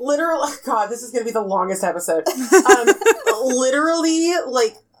 Sometimes... Literally, God, this is going to be the longest episode.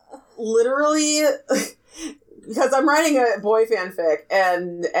 Literally, because I'm writing a boy fanfic,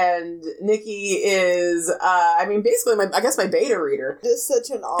 and Nikki is, basically my beta reader. It's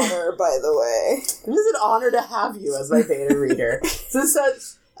such an honor, by the way. It is an honor to have you as my beta reader.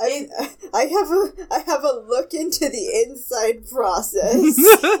 I have a look into the inside process.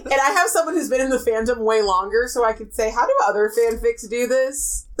 And I have someone who's been in the fandom way longer, so I could say, how do other fanfics do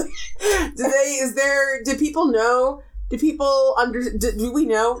this? Do people know? Do people do we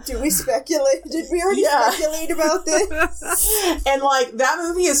know? Do we speculate? Did we already speculate about this? And, like, that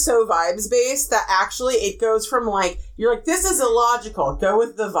movie is so vibes-based that actually it goes from, like, you're like, this is illogical, go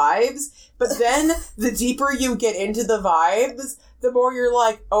with the vibes, but then the deeper you get into the vibes, the more you're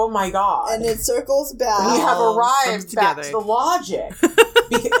like, oh my God. And it circles back. We have arrived back to the logic.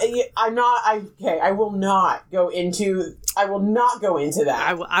 I will not go into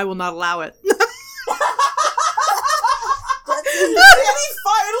that. I will not allow it. We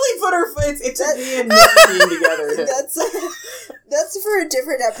finally put our foot. It took me and Nikki being together. That's for a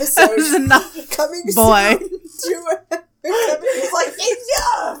different episode. Coming boy. soon. He's like,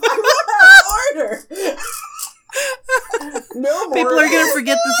 enough! I want our order!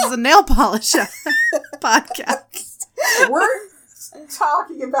 this is a nail polish podcast. We're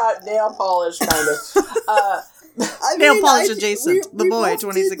talking about nail polish, kind of. Nail polish adjacent. The Boy,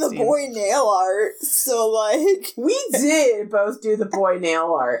 2016. The boy nail art, so like We did both do the boy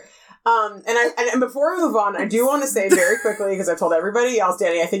nail art. And before we move on, I do want to say very quickly, because I've told everybody else,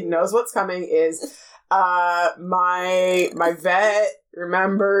 Danny, I think knows what's coming, is my vet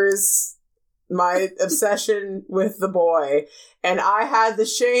remembers my obsession with the boy, and I had the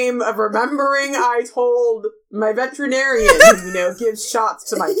shame of remembering I told my veterinarian, who, gives shots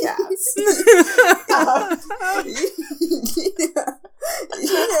to my cats.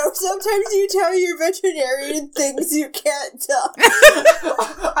 Sometimes you tell your veterinarian things you can't tell.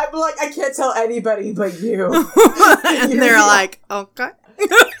 I'm like, I can't tell anybody but you. And they're like, okay.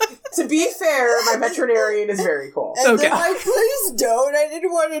 To be fair, my veterinarian is very cool. And they're like, please don't. I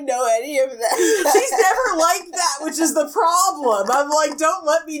didn't want to know any of that. She's never liked that, which is the problem. I'm like, don't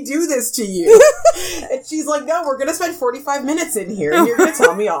let me do this to you. And she's like, no, we're going to spend 45 minutes in here, and you're going to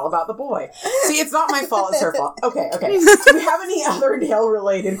tell me all about the boy. See, it's not my fault, it's her fault. Okay. Do we have any other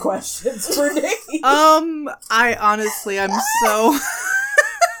nail-related questions for Nikki? I'm so...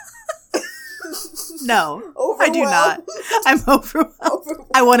 No, I do not. I'm overwhelmed.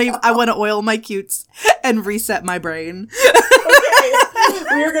 I want to oil my cutes and reset my brain. Okay,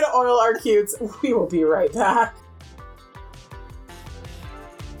 we are going to oil our cutes. We will be right back.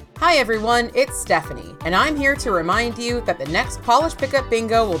 Hi everyone, it's Stephanie, and I'm here to remind you that the next Polish Pickup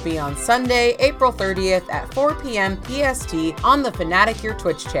Bingo will be on Sunday, April 30th at 4 p.m. PST on the Fanatic Your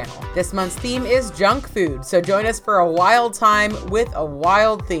Twitch channel. This month's theme is junk food, so join us for a wild time with a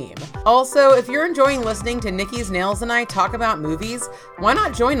wild theme. Also, if you're enjoying listening to Nikki's Nails and I talk about movies, why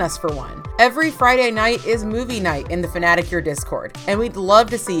not join us for one? Every Friday night is movie night in the Fanatic Your Discord, and we'd love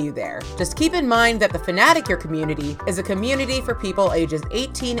to see you there. Just keep in mind that the Fanatic Your community is a community for people ages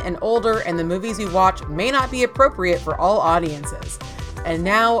 18 and older, and the movies you watch may not be appropriate for all audiences. And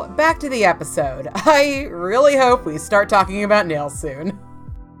now, back to the episode. I really hope we start talking about nails soon.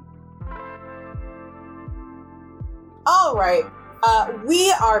 All right,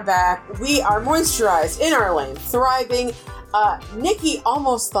 we are back. We are moisturized, in our lane, thriving. Nikki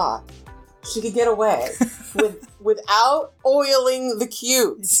almost thought she could get away without oiling the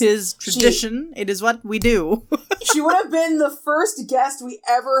cutes. It's his tradition. It is what we do. She would have been the first guest we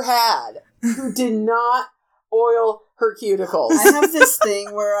ever had who did not oil her cuticles. I have this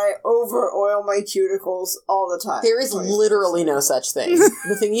thing where I over-oil my cuticles all the time. There is literally no such thing.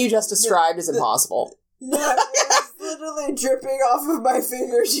 The thing you just described is impossible. No, it's literally dripping off of my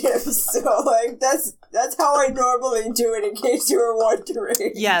fingertips. So, like, that's how I normally do it, in case you were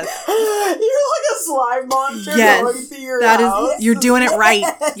wondering. Yes. You're like a slime monster going through your house. You're doing it right.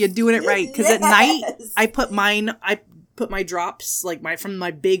 You're doing it right. Because at night, I put my drops, like, from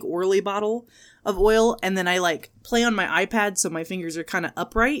my big Orly bottle of oil, and then I, play on my iPad so my fingers are kind of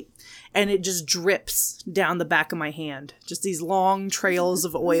upright, and it just drips down the back of my hand. Just these long trails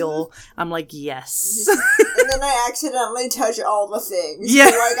of oil. I'm like, yes. And then I accidentally touch all the things.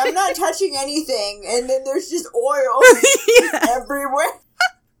 Yeah. So, I'm not touching anything, and then there's just oil everywhere.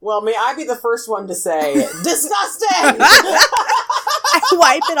 Well, may I be the first one to say, disgusting! I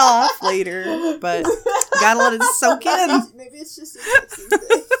wipe it off later, but gotta let it soak in. Maybe it's just a sexy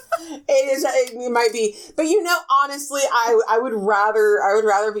thing. It might be, but honestly, I would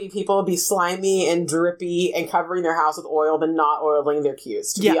rather people be slimy and drippy and covering their house with oil than not oiling their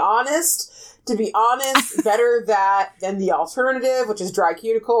cutes. To be honest, better that than the alternative, which is dry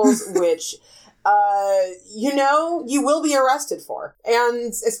cuticles, which you will be arrested for,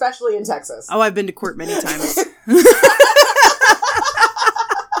 and especially in Texas. Oh, I've been to court many times.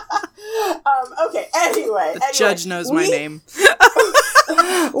 Okay, anyway. The judge knows my name.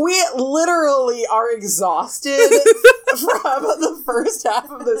 We literally are exhausted from the first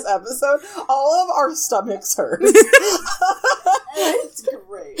half of this episode. All of our stomachs hurt. It's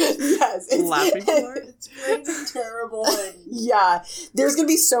great. Yes. It's great and terrible. Yeah. There's going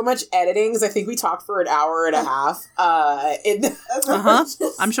to be so much editing, because I think we talked for an hour and a half.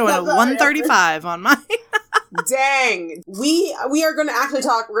 I'm showing a 135 on mine. Dang. We are going to actually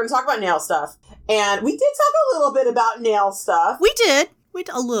talk about nail stuff. And we did talk a little bit about nail stuff. We did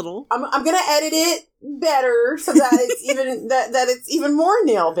a little. I'm gonna edit it better so that it's even that it's even more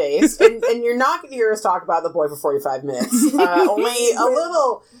nail based, and you're not gonna hear us talk about the boy for 45 minutes. Only a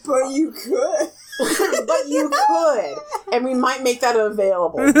little, but you could. But you could, and we might make that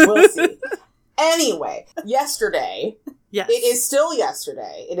available. We'll see. Anyway, yesterday. Yes. It is still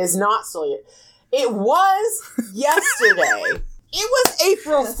yesterday. It is not still yet. It was yesterday. It was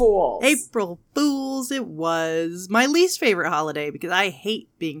April Fools. April Fools it was. My least favorite holiday because I hate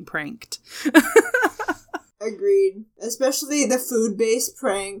being pranked. Agreed. Especially the food-based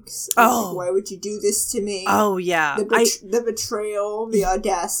pranks. Oh. Like, why would you do this to me? Oh, yeah. The betrayal, the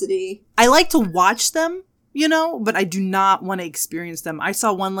audacity. I like to watch them, you know, but I do not want to experience them. I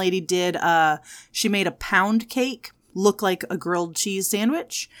saw one lady she made a pound cake look like a grilled cheese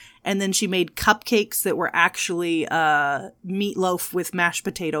sandwich, and then she made cupcakes that were actually meatloaf with mashed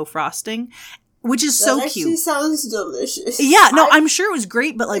potato frosting. Which is so cute. That actually sounds delicious. Yeah, no, I'm sure it was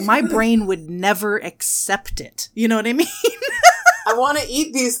great, but like my brain would never accept it. You know what I mean? I want to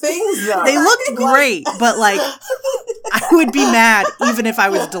eat these things, though. They looked great, but like I would be mad even if I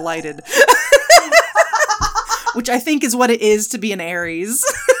was delighted. Which I think is what it is to be an Aries.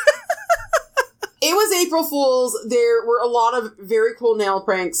 It was April Fool's. There were a lot of very cool nail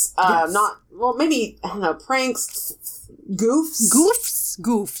pranks. Yes. Maybe, I don't know, pranks, goofs?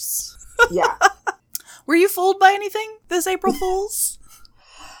 Goofs. Yeah. Were you fooled by anything this April Fool's?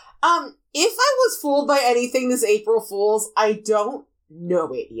 If I was fooled by anything this April Fool's, I don't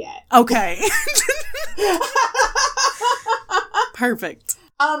know it yet. Okay. Perfect.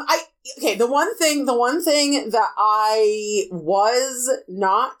 The one thing that I was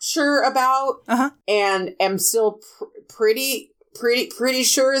not sure about and am still pretty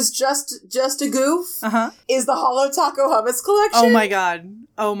sure is just a goof is the Hollow Taco Hummus collection.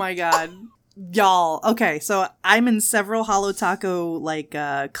 Oh my god. Y'all. Okay, so I'm in several Hollow Taco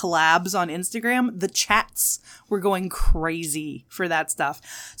collabs on Instagram. The chats were going crazy for that stuff.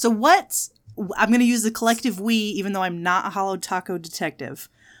 So I'm going to use the collective we, even though I'm not a Hollow Taco detective.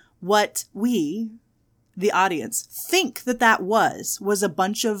 What we, the audience, think that was a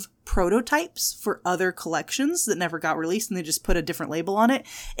bunch of prototypes for other collections that never got released, and they just put a different label on it,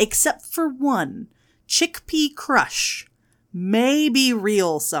 except for one. Chickpea Crush may be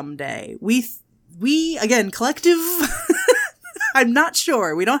real someday. We again, collective, I'm not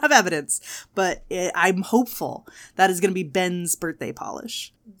sure. We don't have evidence, but I'm hopeful that is going to be Ben's birthday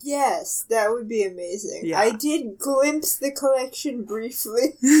polish. Yes, that would be amazing. Yeah. I did glimpse the collection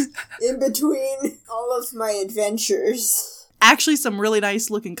briefly in between all of my adventures. Actually, some really nice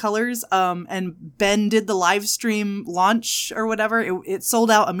looking colors. And Ben did the live stream launch or whatever. It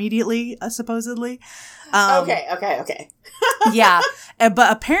sold out immediately, supposedly. Okay. Yeah.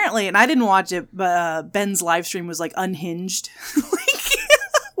 But apparently, and I didn't watch it, but Ben's live stream was like unhinged.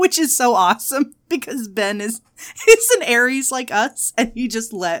 Which is so awesome because Ben is an Aries like us, and he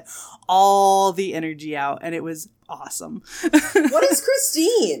just let all the energy out, and it was awesome. What is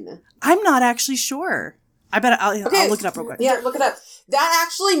Christine? I'm not actually sure. I bet I'll look it up real quick. Yeah, look it up. That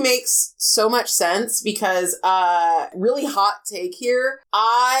actually makes so much sense because, really hot take here.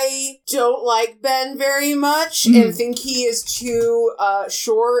 I don't like Ben very much and think he is too,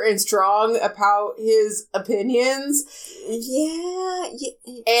 sure and strong about his opinions. Yeah.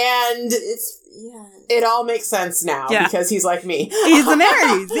 And it all makes sense now because he's like me. He's an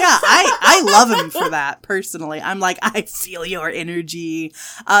Aries. Yeah, I love him for that, personally. I'm like, I feel your energy.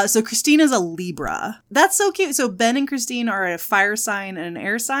 So Christina's a Libra. That's so cute. So Ben and Christine are a fire sign and an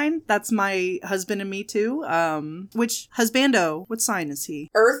air sign. That's my husband and me too. Which husbando? What sign is he?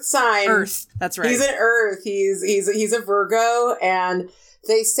 Earth sign. Earth. That's right. He's an Earth. He's a Virgo, and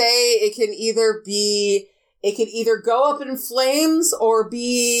they say it can either go up in flames or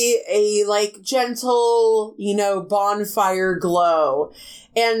be a gentle, bonfire glow.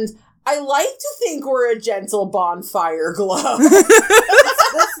 And I like to think we're a gentle bonfire glow.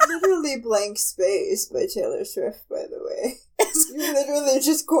 That's literally Blank Space by Taylor Swift, by the way. You literally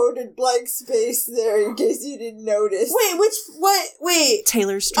just quoted Blank Space there in case you didn't notice. Wait.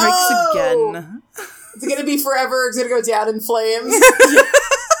 Taylor strikes again. Is it gonna be forever? Is it gonna go down in flames?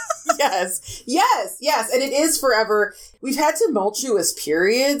 Yes. And it is forever. We've had tumultuous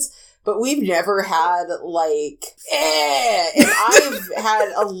periods, but we've never had and I've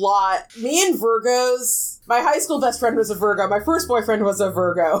had a lot. Me and Virgos, my high school best friend was a Virgo. My first boyfriend was a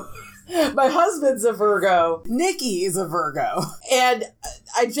Virgo. My husband's a Virgo. Nikki is a Virgo. And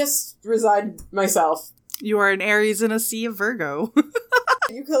I just resigned myself. You are an Aries in a sea of Virgo.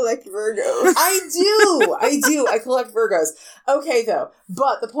 You collect Virgos. I do. I collect Virgos. Okay, though.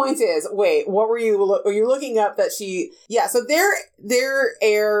 But the point is, wait, what were you looking up that she... Yeah, so they're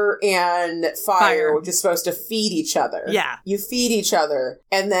air and fire, which is supposed to feed each other. Yeah. You feed each other.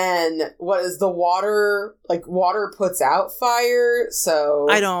 And then, what is the water... water puts out fire, so...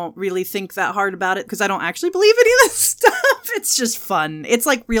 I don't really think that hard about it, because I don't actually believe any of this stuff. It's just fun. It's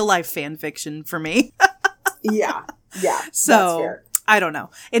like real-life fan fiction for me. Yeah. So... That's fair. I don't know.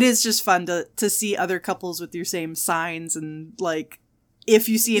 It is just fun to see other couples with your same signs and if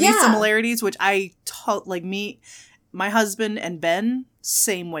you see any similarities, which my husband and Ben,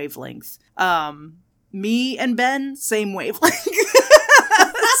 same wavelength. Me and Ben, same wavelength.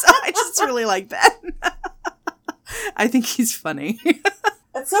 So I just really like Ben. I think he's funny.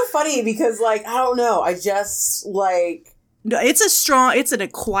 It's so funny because, like, I don't know. I just, like... No, it's an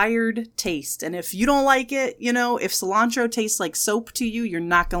acquired taste. And if you don't like it, you know, if cilantro tastes like soap to you, you're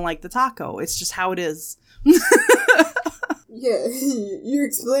not going to like the taco. It's just how it is. Yeah, you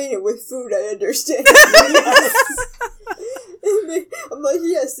explain it with food, I understand. Yes. I'm like,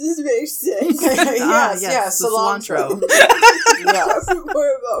 yes, this makes sense. yes, cilantro. Yes.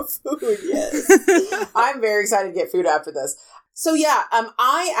 More about food, yes. I'm very excited to get food after this. So yeah,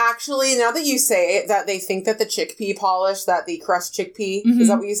 I actually, now that you say it, that they think that the chickpea polish, that the crushed chickpea, is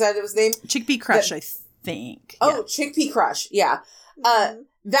that what you said it was named? Chickpea crush, I think. Oh, chickpea crush, yeah.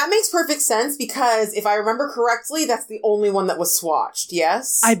 That makes perfect sense because if I remember correctly, that's the only one that was swatched,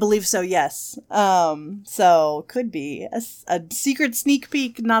 yes? I believe so, yes. So could be a secret sneak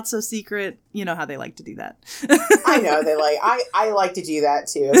peek, not so secret. You know how they like to do that. I know they like. I like to do that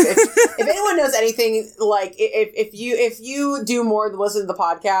too. If anyone knows anything, like if you do more than listen to the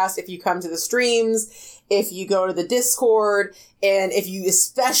podcast, if you come to the streams, if you go to the Discord, and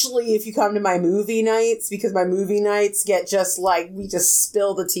especially if you come to my movie nights, because my movie nights get just like, we just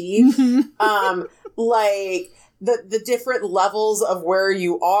spill the tea. Like the different levels of where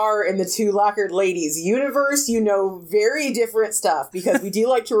you are in the Two Lacquered Ladies universe, you know, very different stuff, because we do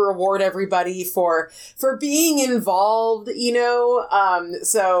like to reward everybody for being involved, you know.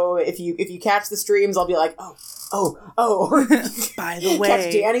 So if you catch the streams, I'll be like, oh. By the way,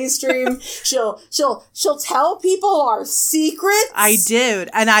 catch Danny's stream. She'll tell people our secrets. I did,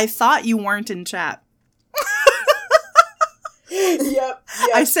 and I thought you weren't in chat. Yep.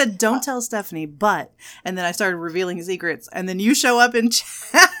 I said, don't tell Stephanie, and then I started revealing secrets, and then you show up in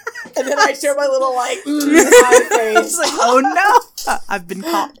chat. And then I show my little, like, eye face. Like, oh no, I've been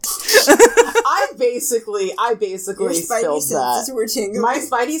caught. I basically spilled that. Were tingling. My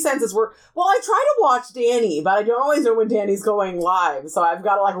spidey senses were, well, I try to watch Danny, but I don't always know when Danny's going live, so I've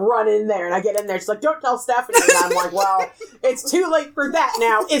got to, like, run in there, and I get in there, she's like, don't tell Stephanie, and I'm like, well, it's too late for that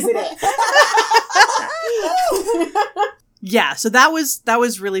now, isn't it? Yeah, so that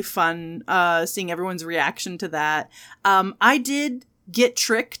was really fun, seeing everyone's reaction to that. I did get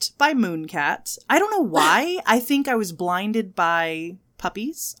tricked by Mooncat. I don't know why. I think I was blinded by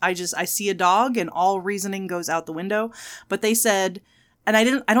puppies. I see a dog and all reasoning goes out the window. But they said, and I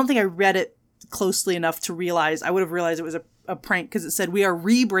don't think I read it closely enough to realize, I would have realized it was a prank, because it said we are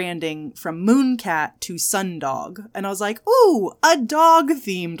rebranding from Mooncat to Sundog. And I was like, ooh, a dog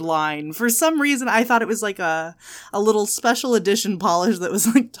themed line. For some reason, I thought it was like a little special edition polish that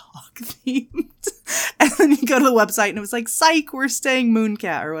was like dog themed. And then you go to the website and it was like, psych, we're staying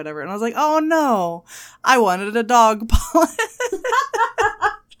Mooncat or whatever. And I was like, oh no, I wanted a dog polish.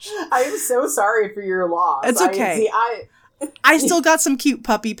 I am so sorry for your loss. It's okay. I still got some cute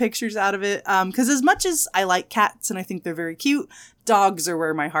puppy pictures out of it. Because as much as I like cats and I think they're very cute, dogs are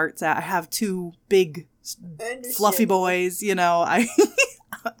where my heart's at. I have two big, fluffy boys, you know. I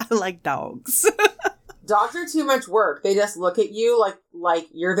like dogs. Dogs are too much work. They just look at you like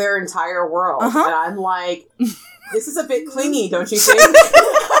you're their entire world. Uh-huh. And I'm like, this is a bit clingy, don't you think?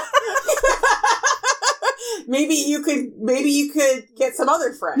 Maybe you could get some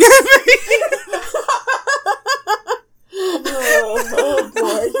other friends. Oh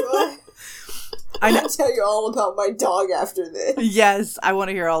boy. I'll tell you all about my dog after this. Yes, I want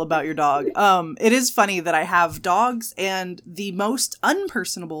to hear all about your dog. It is funny that I have dogs and the most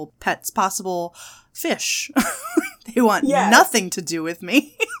unpersonable pets possible, fish. They want nothing to do with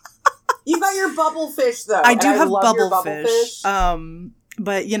me. You got your bubble fish, though. I do have bubble fish.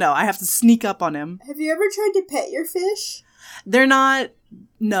 But, you know, I have to sneak up on him. Have you ever tried to pet your fish? They're not...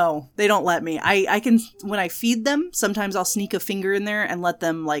 No, they don't let me. I can, when I feed them, sometimes I'll sneak a finger in there and let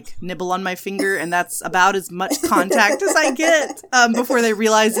them, like, nibble on my finger, and that's about as much contact as I get before they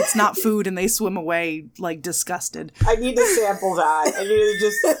realize it's not food and they swim away, like, disgusted. I need to sample that. I need to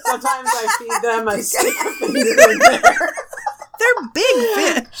just, sometimes I feed them, I stick a finger in there. They're big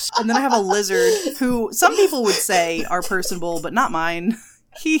fish. And then I have a lizard who some people would say are personable, but not mine.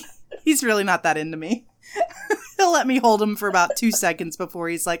 He's really not that into me. He'll let me hold him for about 2 seconds before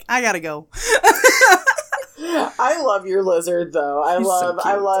he's like, I gotta go. I love your lizard, though. I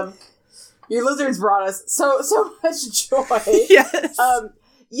love your lizards brought us so much joy. Yes.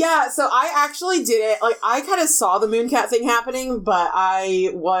 Yeah, so I actually did it. Like, I kind of saw the Mooncat thing happening, but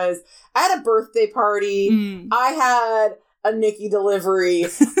I had a birthday party. I had a Nikki delivery.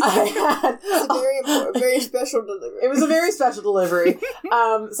 I had It's a very important, very special delivery. It was a very special delivery.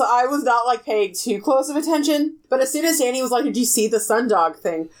 So I was not like paying too close of attention. But as soon as Danny was like, "Did you see the sundog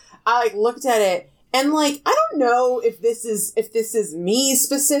thing?" I like looked at it and like I don't know if this is me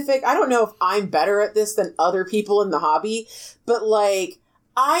specific. I don't know if I'm better at this than other people in the hobby, but like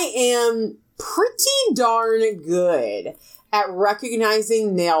I am pretty darn good at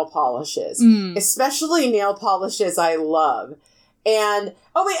recognizing nail polishes, especially nail polishes I love. And,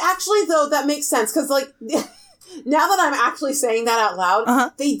 oh wait, actually though, that makes sense, because like, now that I'm actually saying that out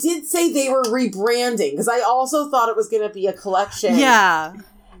loud, they did say they were rebranding, because I also thought it was going to be a collection. Yeah.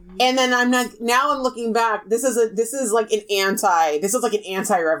 And then I'm looking back, this is like an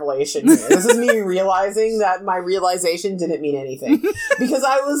anti-revelation here. This is me realizing that my realization didn't mean anything. Because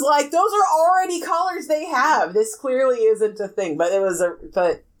I was like, those are already colors they have. This clearly isn't a thing. But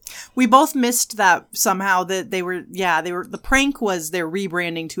we both missed that somehow, that the prank was they're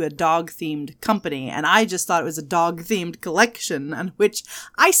rebranding to a dog-themed company. And I just thought it was a dog-themed collection, on which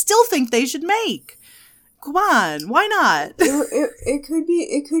I still think they should make. Come on, why not? It could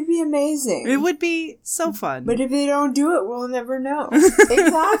be amazing. It would be so fun. But if they don't do it, we'll never know.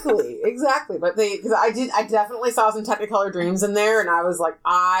 Exactly. But because I definitely saw some Technicolor Dreams in there, and I was like,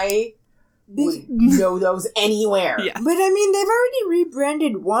 I would know those anywhere. Yeah. But I mean, they've already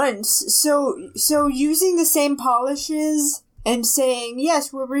rebranded once, so using the same polishes and saying,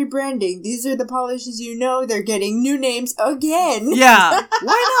 yes, we're rebranding. These are the polishes they're getting new names again. Yeah,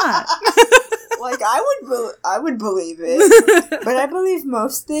 why not? Like, I would believe it. But I believe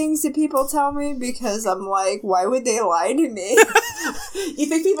most things that people tell me because I'm like, why would they lie to me? You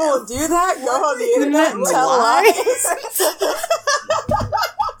think people would do that? Go on the internet and tell lies?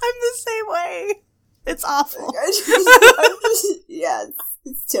 I'm the same way. It's awful. Yeah,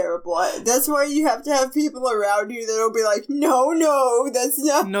 it's terrible. That's why you have to have people around you that'll be like, no, that's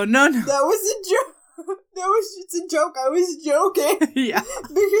not. No. That was a joke. That was just a joke. I was joking. Yeah.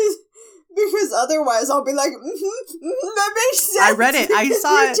 Because otherwise I'll be like, that makes sense. I read it. I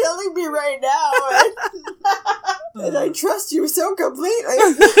saw it. You're telling me right now. And I trust you so completely.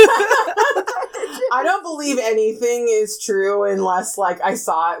 I don't believe anything is true unless, like, I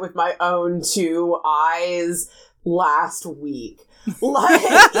saw it with my own two eyes last week. Like,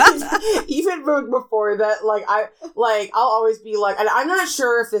 even before that, I'll always be like, and I'm not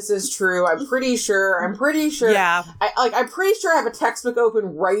sure if this is true. I'm pretty sure. Yeah. I'm pretty sure I have a textbook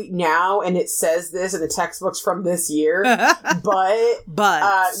open right now, and it says this, and the textbook's from this year. but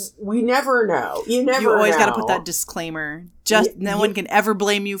we never know. You always got to know. put that disclaimer. No one can ever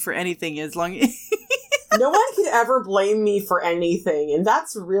blame you for anything as long as. No one can ever blame me for anything, and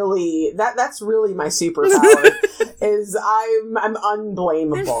that's really my superpower. Is I'm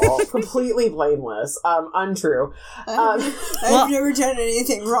unblameable, completely blameless, untrue. I've never done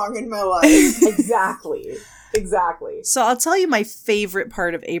anything wrong in my life. Exactly. So I'll tell you, my favorite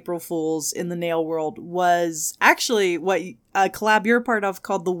part of April Fools in the nail world was actually what a collab you're a part of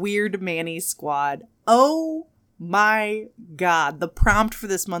called the Weird Manny Squad. Oh my God, the prompt for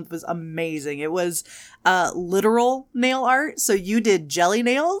this month was amazing. It was literal nail art. So you did jelly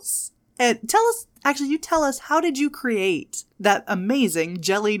nails. And tell us, how did you create that amazing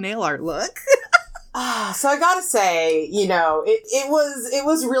jelly nail art look? So I gotta say, it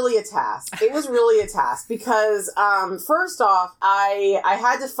was really a task. It was really a task because, first off, I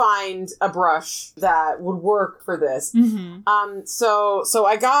had to find a brush that would work for this. Mm-hmm. So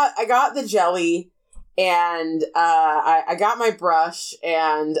I got the jelly. And I got my brush,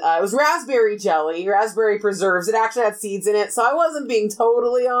 and it was raspberry jelly, raspberry preserves. It actually had seeds in it, so I wasn't being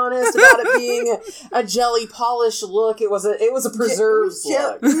totally honest about it being a jelly polish look. It was a preserved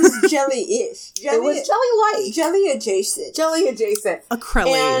look. It was jelly-ish. It was jelly-like. Jelly adjacent. Jelly adjacent.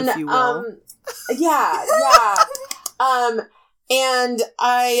 Acrylic, if you will. Yeah. And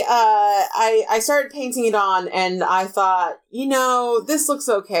I started painting it on, and I thought, this looks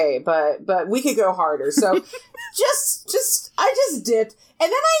okay, but we could go harder. So I just dipped,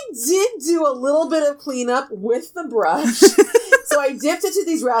 and then I did do a little bit of cleanup with the brush. So I dipped into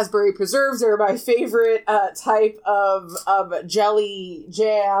these raspberry preserves. They're my favorite type of jelly,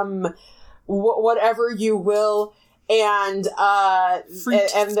 jam, whatever you will. And then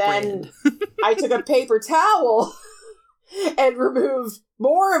I took a paper towel and removed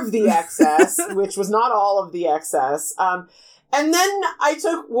more of the excess, which was not all of the excess. And then I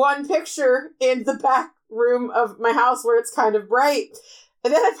took one picture in the back room of my house where it's kind of bright,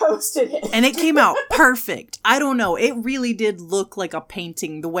 and then I posted it. And it came out perfect. I don't know. It really did look like a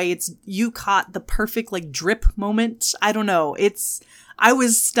painting, the way you caught the perfect, like, drip moment. I don't know. I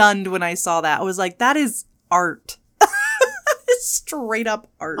was stunned when I saw that. I was like, that is art. is straight up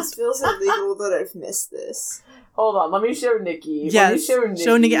art. It feels illegal that I've missed this. Hold on, let me show Nikki. Yes, show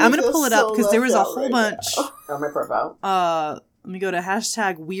Nikki. I'm going to pull it up because there was a whole right bunch. On my profile. Let me go to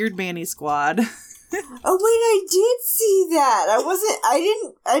hashtag Weird Manny Squad. Oh wait, I did see that.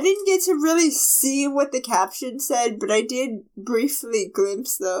 I didn't get to really see what the caption said, but I did briefly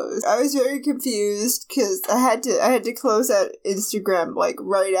glimpse those. I was very confused because I had to close out Instagram like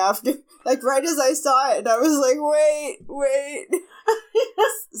right after, like right as I saw it, and I was like, wait.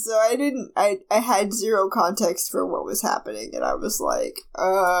 So I had zero context for what was happening, and I was like,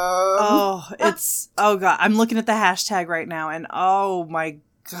 oh god, I'm looking at the hashtag right now, and oh my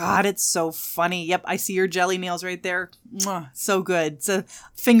God, it's so funny. Yep, I see your jelly nails right there. Mwah, so good. It's a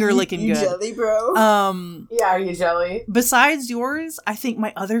finger licking you good. Jelly, bro. Yeah, are you jelly? Besides yours, I think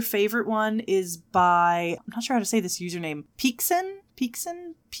my other favorite one is by, I'm not sure how to say this username, Peeksan,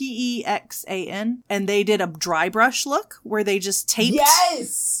 P-E-X-A-N. And they did a dry brush look where they just taped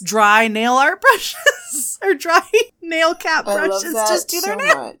dry nail art brushes or dry nail cap brushes just to their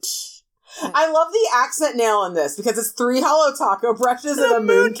nails. Much. I love the accent nail in this because it's 3 hollow taco brushes and a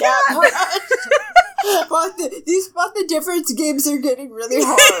moon cap brush. These spot the difference games are getting really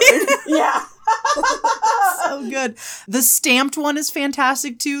hard. Yeah. So good. The stamped one is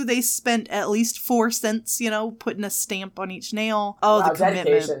fantastic too. They spent at least 4 cents, putting a stamp on each nail. Oh, wow, the commitment.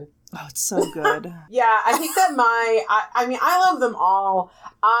 Dedication. Oh, it's so good. Yeah, I think that I love them all.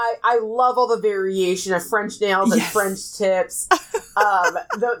 I love all the variation of French nails and French tips.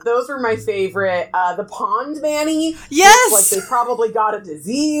 Those were my favorite. The Pond Manny. Yes! Like they probably got a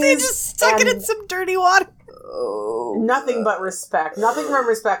disease. They just stuck it in some dirty water. Nothing but respect. Nothing but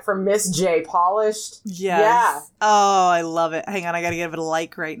respect from Miss J Polished. Yes. Yeah. Oh, I love it. Hang on, I gotta give it a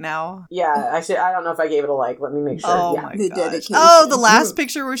like right now. Yeah, actually, I don't know if I gave it a like. Let me make sure. Oh my gosh. Oh, the last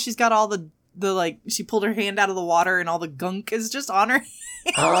picture where she's got all the she pulled her hand out of the water and all the gunk is just on her.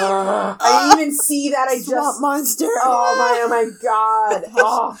 I didn't even see that. Swamp monster. Oh my god.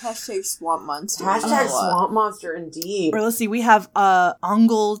 Hashtag swamp monster. Hashtag swamp monster indeed. Or let's see, we have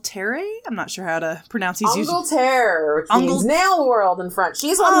Angleterre. I'm not sure how to pronounce these. Angleterre, which means Nail World in French.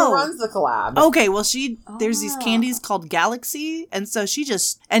 She's the one who runs the collab. Okay, well there's these candies called Galaxy, and so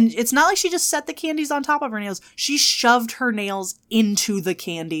and it's not like she just set the candies on top of her nails. She shoved her nails into the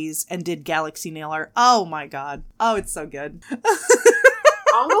candies and did Galaxy nail art. Oh my god. Oh, it's so good.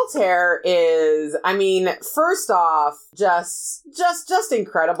 Angleterre is, first off, just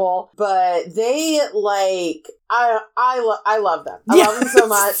incredible. But they I love them. I love them so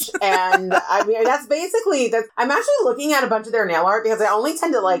much, and that's basically that. I'm actually looking at a bunch of their nail art because I only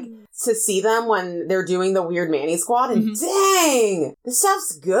tend to see them when they're doing the Weird Manny Squad, and dang, this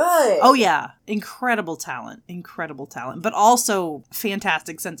stuff's good. Oh yeah, incredible talent, but also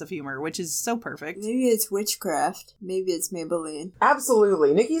fantastic sense of humor, which is so perfect. Maybe it's witchcraft. Maybe it's Maybelline.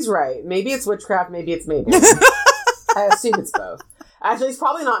 Absolutely, Nikki's right. Maybe it's witchcraft. Maybe it's Maybelline. I assume it's both. Actually, it's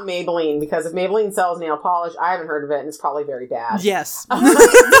probably not Maybelline, because if Maybelline sells nail polish, I haven't heard of it, and it's probably very bad. Yes. They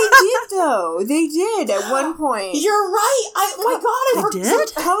did, though. They did at one point. You're right. I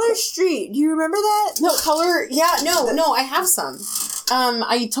did? Color Street. Do you remember that? No, Color... Yeah, no, I have some.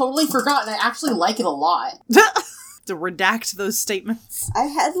 I totally forgot, and I actually like it a lot. To redact those statements. I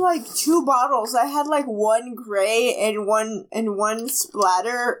had 2 bottles. I had one gray and one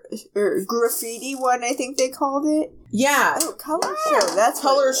splatter or graffiti one, I think they called it. Yeah. Oh, Color Show. That's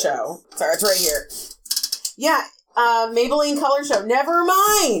Color Show. Sorry, it's right here. Yeah. Maybelline Color Show. Never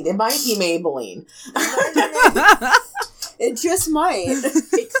mind. It might be Maybelline. It just might.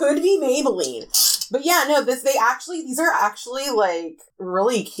 It could be Maybelline. But yeah, no, these are actually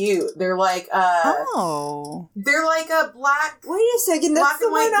really cute. They're like they're like a black. Wait a second, that's the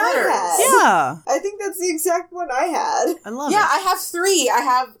one I had. Yeah, I think that's the exact one I had. I love it. Yeah, I have 3. I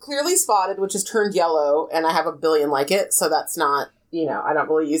have Clearly Spotted, which is turned yellow, and I have a billion like it. So that's not, I don't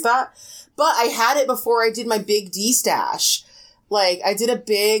really use that. But I had it before I did my big D stash. I did a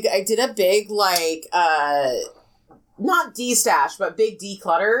big not D stash, but big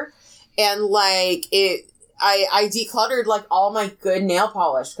declutter. And I decluttered all my good nail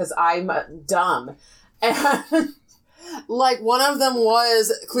polish because I'm dumb. And one of them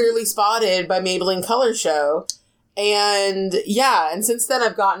was Clearly Spotted by Maybelline Color Show. And yeah, and since then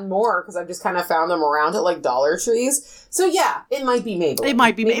I've gotten more because I've just kind of found them around at Dollar Trees. So yeah, it might be Maybelline. It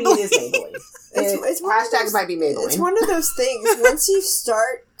might be Maybelline. Maybe it is Maybelline. It's hashtag might be Maybelline. It's one of those things, once you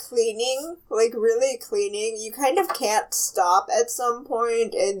start cleaning, really cleaning, you kind of can't stop at some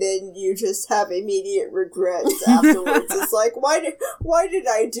point, and then you just have immediate regrets afterwards. It's why did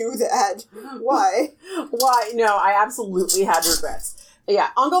I do that? Why? No, I absolutely had regrets. Yeah,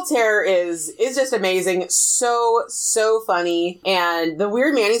 Uncle Terror is just amazing. So funny. And the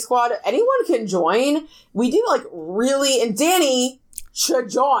Weird Manny Squad, anyone can join. We do like really, and Danny should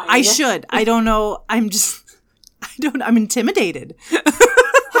join. I should. I don't know. I'm intimidated.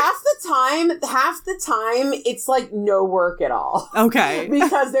 Half the time, it's like no work at all. Okay.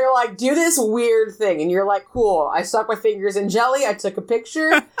 Because they're like, do this weird thing. And you're like, cool. I stuck my fingers in jelly. I took a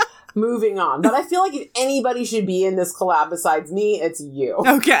picture. Moving on. But I feel like if anybody should be in this collab besides me, it's you.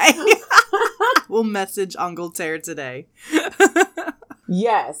 Okay. We'll message Uncle Terror today.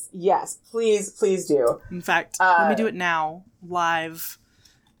 Yes. Please do. In fact, let me do it now, live,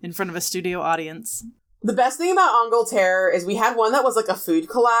 in front of a studio audience. The best thing about Uncle Terror is we had one that was like a food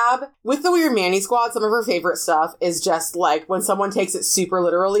collab. With the Weird Manny Squad, some of her favorite stuff is just like when someone takes it super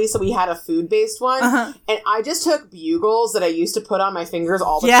literally. So we had a food-based one. Uh-huh. And I just took bugles that I used to put on my fingers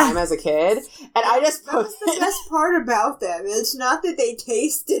all the time as a kid. And I just put... That's the best part about them. It's not that they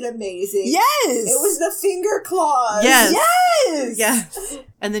tasted amazing. Yes! It was the finger claws. Yes!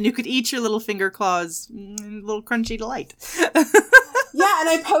 And then you could eat your little finger claws, little crunchy delight. Yeah, and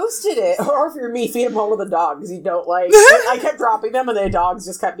I posted it. Or if you're me, feed them home with a dog, because you don't like... I kept dropping them, and the dogs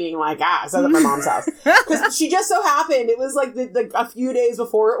just kept being like, I was at my mom's house. Because she just so happened, it was like a few days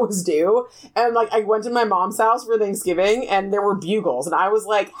before it was due, and like I went to my mom's house for Thanksgiving, and there were bugles, and I was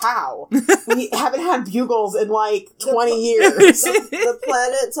like, how? We haven't had bugles in like 20 years. The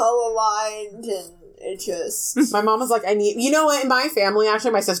planets all aligned, and... It just... My mom was like, you know what, in my family,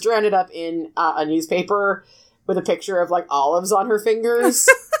 actually, my sister ended up in a newspaper with a picture of, like, olives on her fingers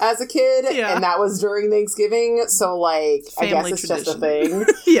as a kid, and that was during Thanksgiving, so, like, family I guess it's tradition. Just a thing.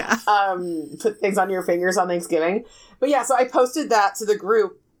 Yeah. Put things on your fingers on Thanksgiving. But yeah, so I posted that to the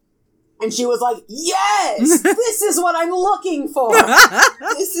group, and she was like, yes! This is what I'm looking for!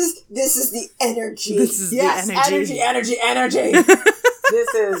 This is the energy. This is the energy!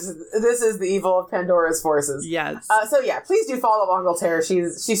 This is the evil of Pandora's forces. Yes. So yeah, please do follow Uncle Terror.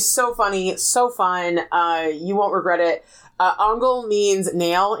 She's so funny, so fun. You won't regret it. Ongle means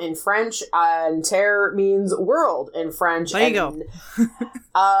nail in French, and terre means world in French. There you go.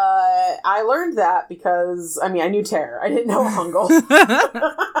 I learned that because, I knew terre. I didn't know Ongle.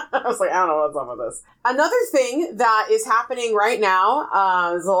 I was like, I don't know what's up with this. Another thing that is happening right now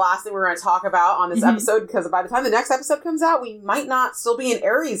is the last thing we're going to talk about on this episode, because by the time the next episode comes out, we might not still be in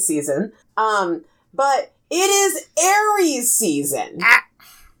Aries season. But it is Aries season.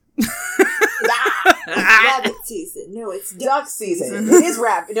 Rabbit season. No, it's duck season. It is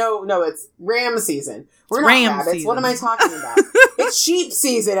rabbit. No, it's ram season. We're not rabbits. Season. What am I talking about? It's sheep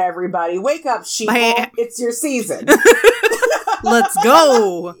season, everybody. Wake up, sheep. It's your season. Let's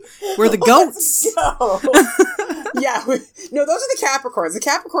go. We're the goats. Yeah. No, those are the Capricorns. The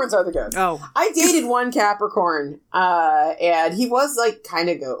Capricorns are the goats. Oh. I dated one Capricorn, and he was, like, kind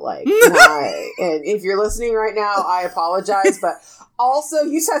of goat-like. And if you're listening right now, I apologize, but... Also,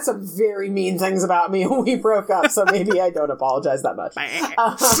 you said some very mean things about me when we broke up, so maybe I don't apologize that much.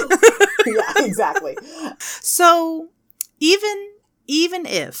 Yeah, exactly. So, even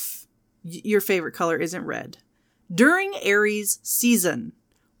if your favorite color isn't red, during Aries season,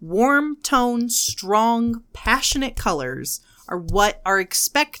 warm tone, strong, passionate colors are what are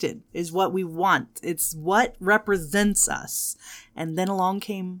expected, is what we want. It's what represents us. And then along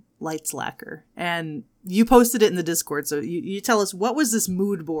came Lights Lacquer. And you posted it in the Discord, so you tell us, what was this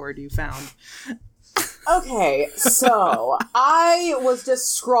mood board you found? Okay, so I was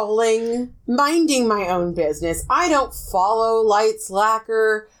just scrolling, minding my own business. I don't follow Lights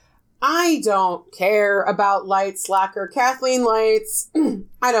Lacquer. I don't care about Lights Lacquer. Kathleen Lights,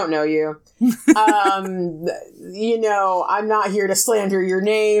 I don't know you. I'm not here to slander your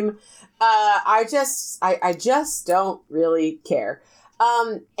name. I just don't really care.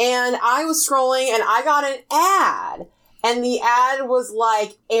 And I was scrolling and I got an ad, and the ad was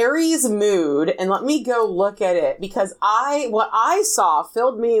like Aries mood. And let me go look at it, because what I saw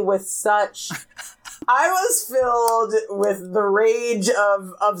filled me with such, I was filled with the rage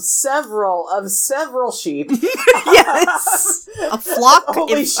of several sheep. Yes. A flock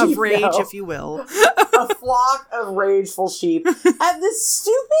of rage, though. If you will. A flock of rageful sheep at this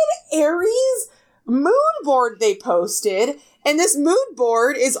stupid Aries mood board they posted. And this mood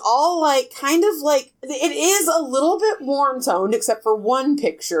board is all like, kind of like, it is a little bit warm toned, except for one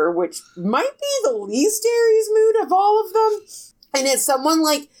picture, which might be the least Aries mood of all of them. And it's someone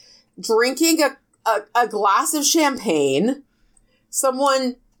like drinking a glass of champagne,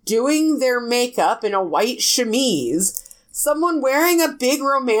 someone doing their makeup in a white chemise, someone wearing a big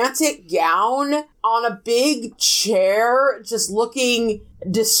romantic gown on a big chair, just looking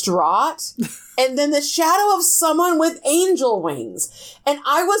distraught. And then the shadow of someone with angel wings. And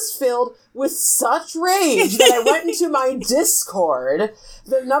I was filled with such rage that I went into my Discord,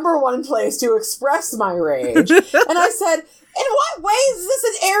 the number one place to express my rage. And I said, in what way is this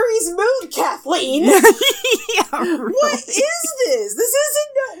an Aries mood, Kathleen? What is this? This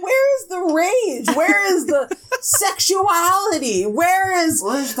isn't, where is the rage? Where is the sexuality? Where's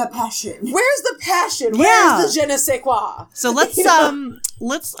the passion? Where's the passion? Where's the je ne sais quoi? So let's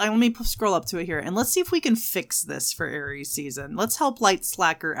let me scroll up to it here and let's see if we can fix this for Aries season. Let's help Light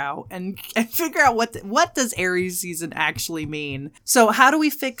Slacker out and figure out what does Aries season actually mean. So how do we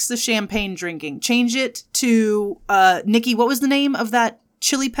fix the champagne drinking? Change it to Nikki, what was the name of that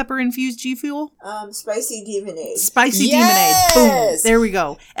chili pepper infused G Fuel? Spicy Demonade. Spicy Yes! Demonade. Boom. There we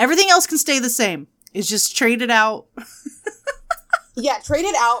go. Everything else can stay the same. It's just trade it out. Yeah, trade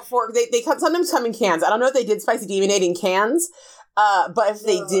it out for, they sometimes come in cans. I don't know if they did Spicy Demonade in cans, but if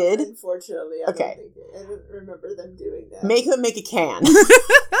they did. Unfortunately, I don't remember them doing that. Make them make a can.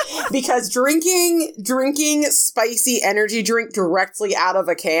 Because drinking spicy energy drink directly out of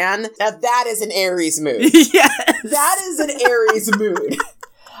a can, that is an Aries mood. Yes. That is an Aries mood.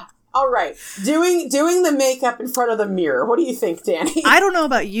 All right. Doing the makeup in front of the mirror. What do you think, Danny? I don't know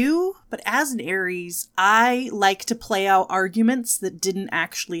about you, but as an Aries, I like to play out arguments that didn't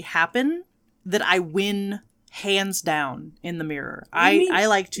actually happen, that I win hands down in the mirror. I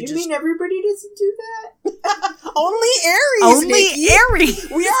like to You mean everybody doesn't do that? Only Aries, Only Nikki. Aries.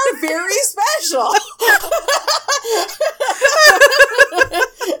 We are very special.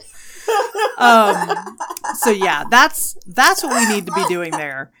 So yeah, that's what we need to be doing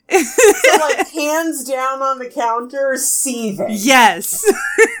there. So like hands down on the counter, seething. Yes.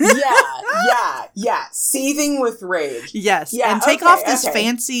 Yeah. Seething with rage. Yes. Yeah, And take okay, off this okay.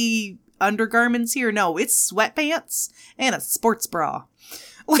 fancy undergarments here. No, it's sweatpants and a sports bra.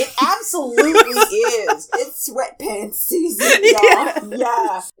 It absolutely is. It's sweatpants season, y'all.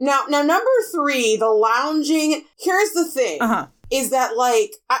 Yeah. Now number 3, the lounging. Here's the thing. Is that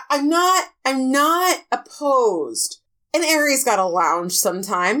like I'm not opposed. An Aries gotta lounge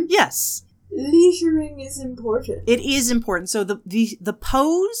sometime. Yes. Leisuring is important. It is important. So the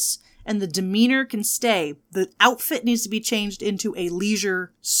pose and the demeanor can stay. The outfit needs to be changed into a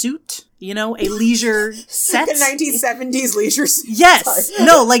leisure suit. You know, a leisure set. Like a 1970s leisure suit. Yes. Sorry.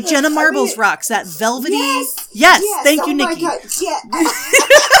 No, like Jenna Marbles rocks. That velvety. Yes. Thank you, Nikki. My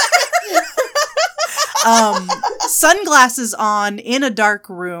God. Sunglasses on in a dark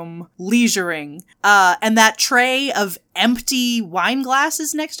room, leisuring, and that tray of empty wine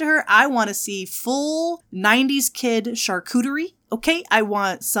glasses next to her. I want to see full 90s kid charcuterie. Okay, I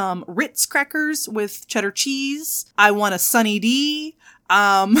want some Ritz crackers with cheddar cheese. I want a Sunny D.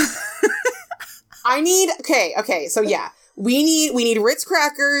 Okay, so yeah. We need Ritz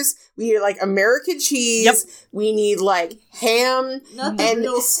crackers. We need like American cheese. Yep. We need like ham. Not the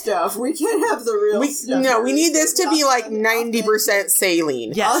real stuff. We can't have the real stuff. No, we need this to be like 90%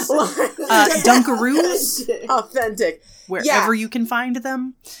 saline. Yes. Dunkaroos. Authentic. Wherever you can find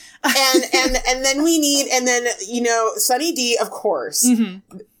them. and then we need, Sunny D, of course.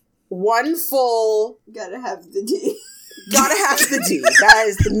 Mm-hmm. One full. Gotta have the D. Gotta have the D. That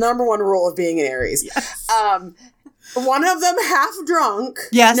is the number one rule of being an Aries. Yes. One of them half drunk.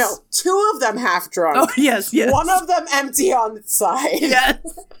 Yes. No, 2 of them half drunk. Oh, yes. One of them empty on the side. Yes.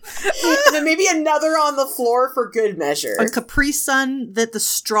 And then maybe another on the floor for good measure. A Capri Sun that the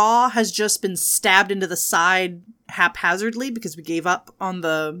straw has just been stabbed into the side haphazardly because we gave up on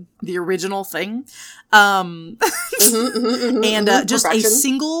the original thing. And just Perfection. a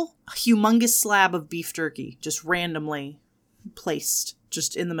single humongous slab of beef jerky just randomly placed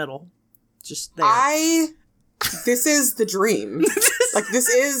just in the middle. Just there. This is the dream. Like this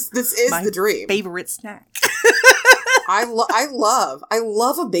is My the dream. favorite snack. I love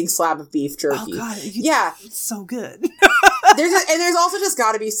a big slab of beef jerky. Oh god, yeah, it's so good. there's also just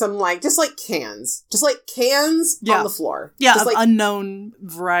got to be some cans, on the floor. Yeah, just of unknown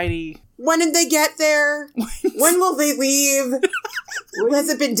variety. When did they get there? When will they leave? Has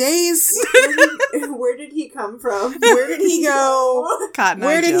it been days? Where did he come from? Where did he go? Cotton Eye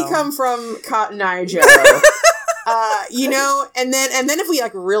Where did Joe. he come from? Cotton Eye Joe. And then if we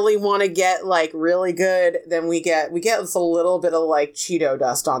really want to get really good, then we get just a little bit of Cheeto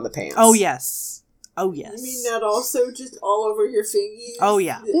dust on the pants. Oh yes. Oh yes. You mean that also just all over your fingies? Oh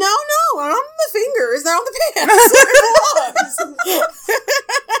yeah. No, not on the fingers. They're on the pants.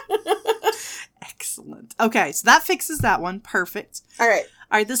 Excellent. Okay, so that fixes that one. Perfect. All right.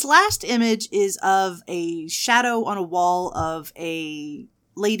 All right, this last image is of a shadow on a wall of a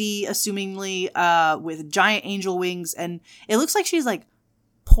lady, assumingly, with giant angel wings, and it looks like she's like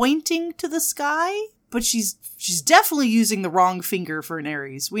pointing to the sky, but she's definitely using the wrong finger for an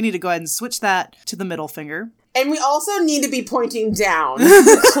Aries. We need to go ahead and switch that to the middle finger. And we also need to be pointing down,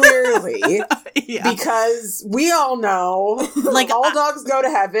 clearly, because we all know, like, all dogs go to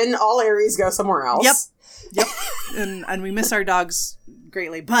heaven, all Aries go somewhere else. Yep. And we miss our dogs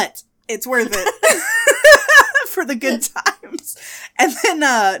greatly, but it's worth it for the good times. And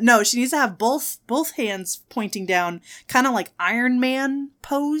then, no, she needs to have both hands pointing down, kind of like Iron Man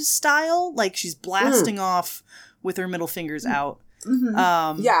pose style, like she's blasting off with her middle fingers out.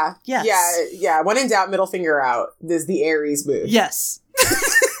 Mm-hmm. Yes. Yeah. When in doubt, middle finger out is the Aries move. Yes.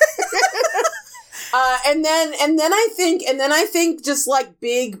 And then I think just like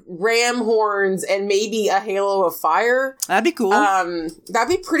big ram horns and maybe a halo of fire. That'd be cool. That'd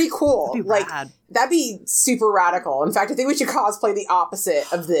be pretty cool. That'd be like rad. That'd be super radical. In fact, I think we should cosplay the opposite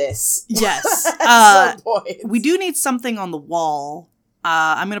of this. Yes. At some point. We do need something on the wall.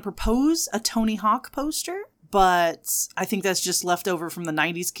 I'm going to propose a Tony Hawk poster, but I think that's just left over from the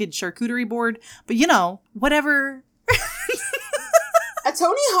 90s kid charcuterie board. But whatever. A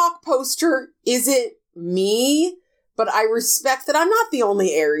Tony Hawk poster isn't me, but I respect that I'm not the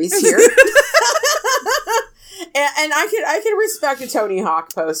only Aries here. and I can respect a Tony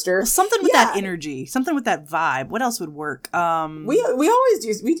Hawk poster. Well, something with that energy, something with that vibe. What else would work? We always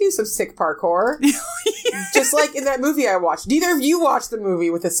do some sick parkour. Just like in that movie I watched. Neither of you watched the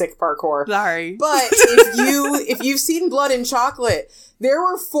movie with the sick parkour. Sorry. But if you've seen Blood and Chocolate, there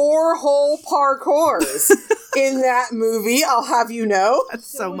were 4 whole parkours in that movie, I'll have you know. That's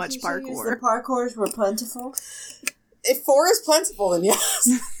so much parkour. The parkours were plentiful. If 4 is plentiful, then yes.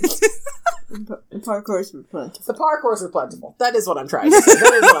 Parkours were plentiful. The parkours were plentiful. That is what I'm trying to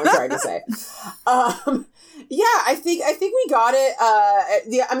say. Yeah, I think we got it.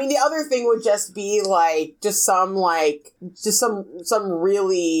 The other thing would just be like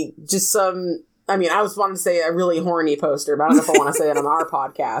I was wanting to say a really horny poster, but I don't know if I want to say that on our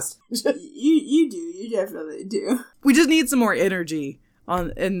podcast. You definitely do. We just need some more energy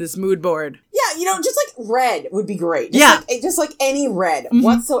in this mood board. Yeah, just like red would be great. Just like any red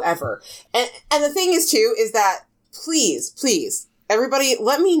whatsoever. And the thing is too, is that please, everybody,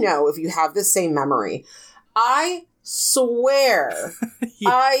 let me know if you have the same memory. I swear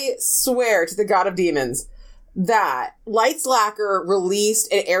to the god of demons that Lights Lacquer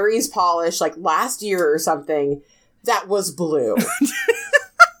released an Aries polish like last year or something that was blue.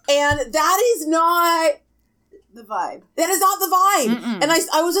 And that is not the vibe. That is not the vibe. Mm-mm. And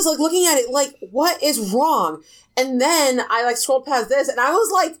I was just like looking at it like, what is wrong? And then I like scrolled past this and I was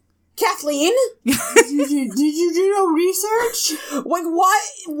like, Kathleen? Did you do no research? Like,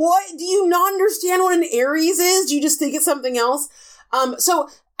 what? Do you not understand what an Aries is? Do you just think it's something else? So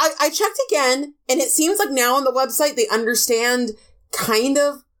I checked again, and it seems like now on the website they understand kind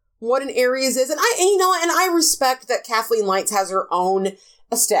of what an Aries is. And I respect that Kathleen Lights has her own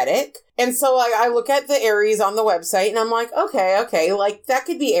aesthetic. And so I look at the Aries on the website and I'm like, okay, like that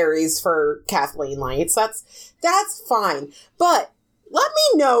could be Aries for Kathleen Lights. That's fine. But let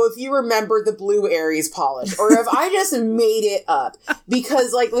me know if you remember the blue Aries polish or if I just made it up.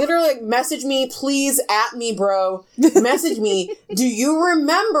 Because like literally message me, please at me, bro. Message me. Do you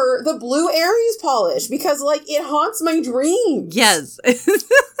remember the blue Aries polish? Because like it haunts my dreams. Yes.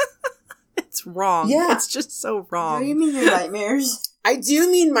 It's wrong. Yeah. It's just so wrong. Do you mean your nightmares? I do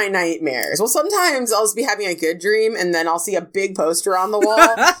mean my nightmares. Well, sometimes I'll just be having a good dream and then I'll see a big poster on the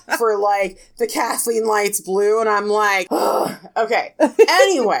wall for like the Kathleen Lights blue and I'm like, ugh. Okay.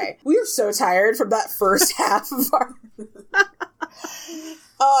 Anyway, we were so tired from that first half of our...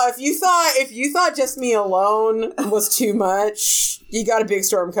 if you thought just me alone was too much, you got a big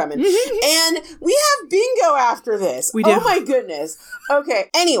storm coming. And we have bingo after this. We do. Oh my goodness.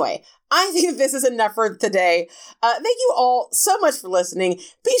 Okay. Anyway, I think this is enough for today. Thank you all so much for listening.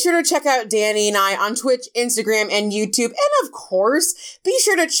 Be sure to check out Danny and I on Twitch, Instagram, and YouTube. And of course, be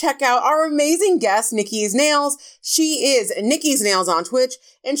sure to check out our amazing guest, NikkisNails. She is NikkisNails on Twitch,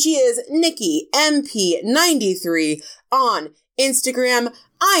 and she is Nikki MP93 on Instagram.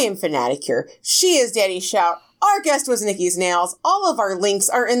 I am Fanaticure. She is Danny Shout. Our guest was NikkisNails. All of our links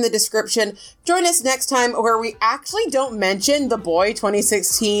are in the description. Join us next time where we actually don't mention The Boy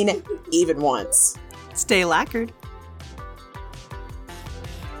 2016 even once. Stay lacquered.